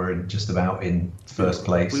left, we were just about in first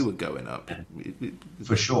place. We were going up.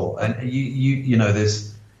 For sure. And you know,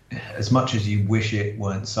 there's, as much as you wish it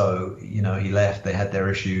weren't so, you know, he left, they had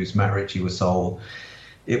their issues, Matt Ritchie was sold.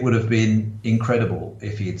 It would have been incredible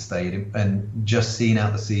if he had stayed and just seen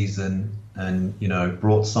out the season and, you know,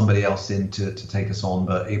 brought somebody else in to take us on.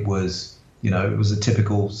 But it was, you know, it was a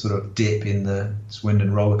typical sort of dip in the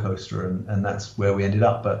Swindon roller coaster, and that's where we ended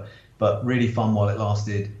up. But really fun while it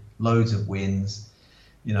lasted, loads of wins,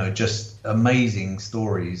 you know, just amazing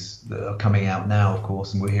stories that are coming out now, of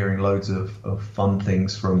course, and we're hearing loads of fun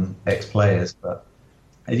things from ex-players. But,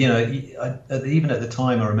 you know, even at the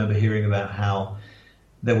time, I remember hearing about how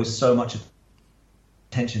there was so much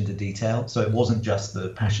attention to detail. So it wasn't just the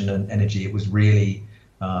passion and energy, it was really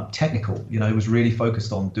technical. You know, it was really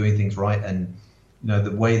focused on doing things right. And, you know,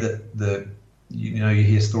 the way that you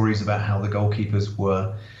hear stories about how the goalkeepers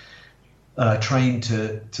were trained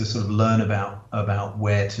to sort of learn about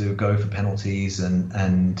where to go for penalties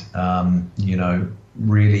and you know,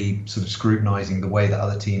 really sort of scrutinizing the way that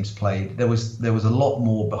other teams played. There was a lot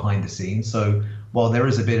more behind the scenes. So while there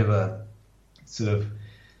is a bit of a sort of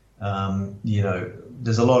you know,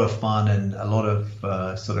 there's a lot of fun and a lot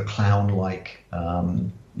of sort of clown-like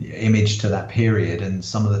image to that period, and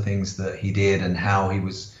some of the things that he did and how he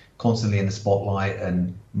was constantly in the spotlight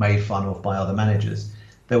and made fun of by other managers.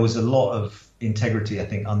 There was a lot of integrity, I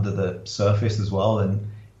think, under the surface as well, and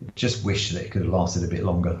just wish that it could have lasted a bit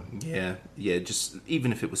longer. Yeah, just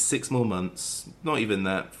even if it was 6 more months, not even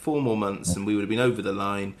that, 4 more months, and we would have been over the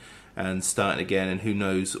line and starting again, and who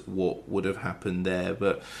knows what would have happened there.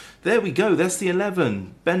 But there we go, that's the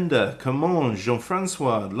 11. Bender, Coman,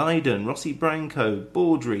 Jean-Francois, Lydon, Rossi Branco,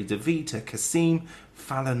 Baudry, De Vita, Kassim,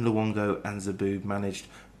 Fallon, Luongo and Zabud, managed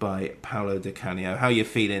by Paolo Di Canio. How are you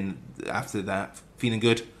feeling after that? Feeling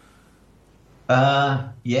good?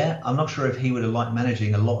 Yeah, I'm not sure if he would have liked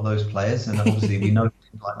managing a lot of those players, and obviously we know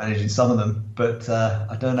he liked managing some of them, but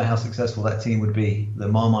I don't know how successful that team would be. The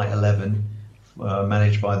Marmite 11,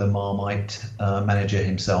 managed by the Marmite manager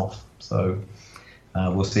himself. So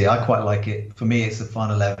we'll see. I quite like it. For me, it's a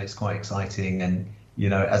fun 11. It's quite exciting, and you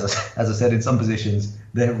know, as I said, in some positions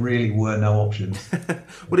there really were no options.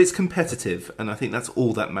 Well, it's competitive, and I think that's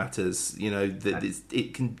all that matters. You know, that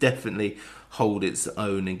it can definitely hold its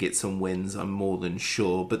own and get some wins, I'm more than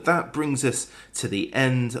sure. But that brings us to the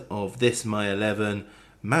end of this My 11.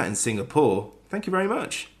 Matt in Singapore, thank you very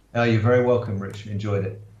much. You're very welcome, Rich. Enjoyed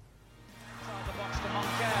it.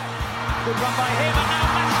 Good run by him, and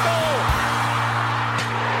now let's go!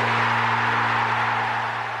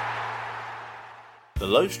 The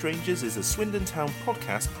Low Strangers is a Swindon Town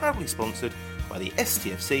podcast proudly sponsored by the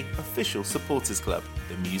STFC Official Supporters Club.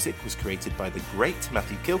 The music was created by the great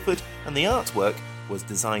Matthew Kilford, and the artwork was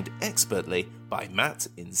designed expertly by Matt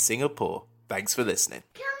in Singapore. Thanks for listening.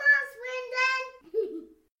 Come on, Swindon!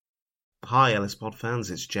 Hi, LSPod fans,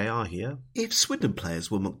 it's JR here. If Swindon players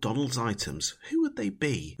were McDonald's items, who would they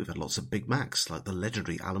be? We've had lots of Big Macs like the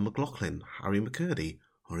legendary Alan McLaughlin, Harry McCurdy,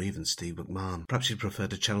 or even Steve McMahon. Perhaps you'd prefer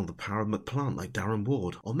to channel the power of McPlant like Darren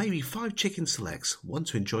Ward, or maybe 5 chicken selects, one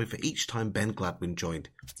to enjoy for each time Ben Gladwin joined.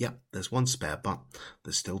 Yep, there's one spare, but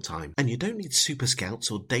there's still time. And you don't need Super Scouts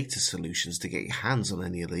or data solutions to get your hands on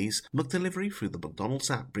any of these. McDelivery through the McDonald's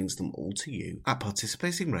app brings them all to you. At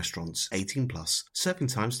participating restaurants, 18+. Serving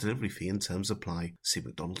times, delivery fee and terms apply. See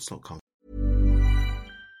mcdonalds.com.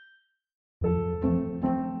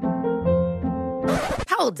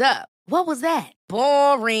 Hold up. What was that?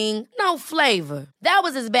 Boring. No flavor. That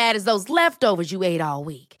was as bad as those leftovers you ate all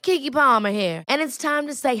week. Keke Palmer here. And it's time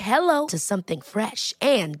to say hello to something fresh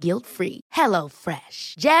and guilt-free. Hello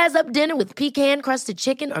Fresh. Jazz up dinner with pecan-crusted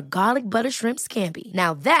chicken or garlic butter shrimp scampi.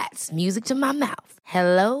 Now that's music to my mouth.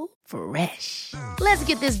 Hello Fresh. Let's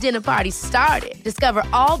get this dinner party started. Discover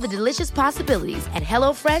all the delicious possibilities at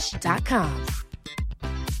HelloFresh.com.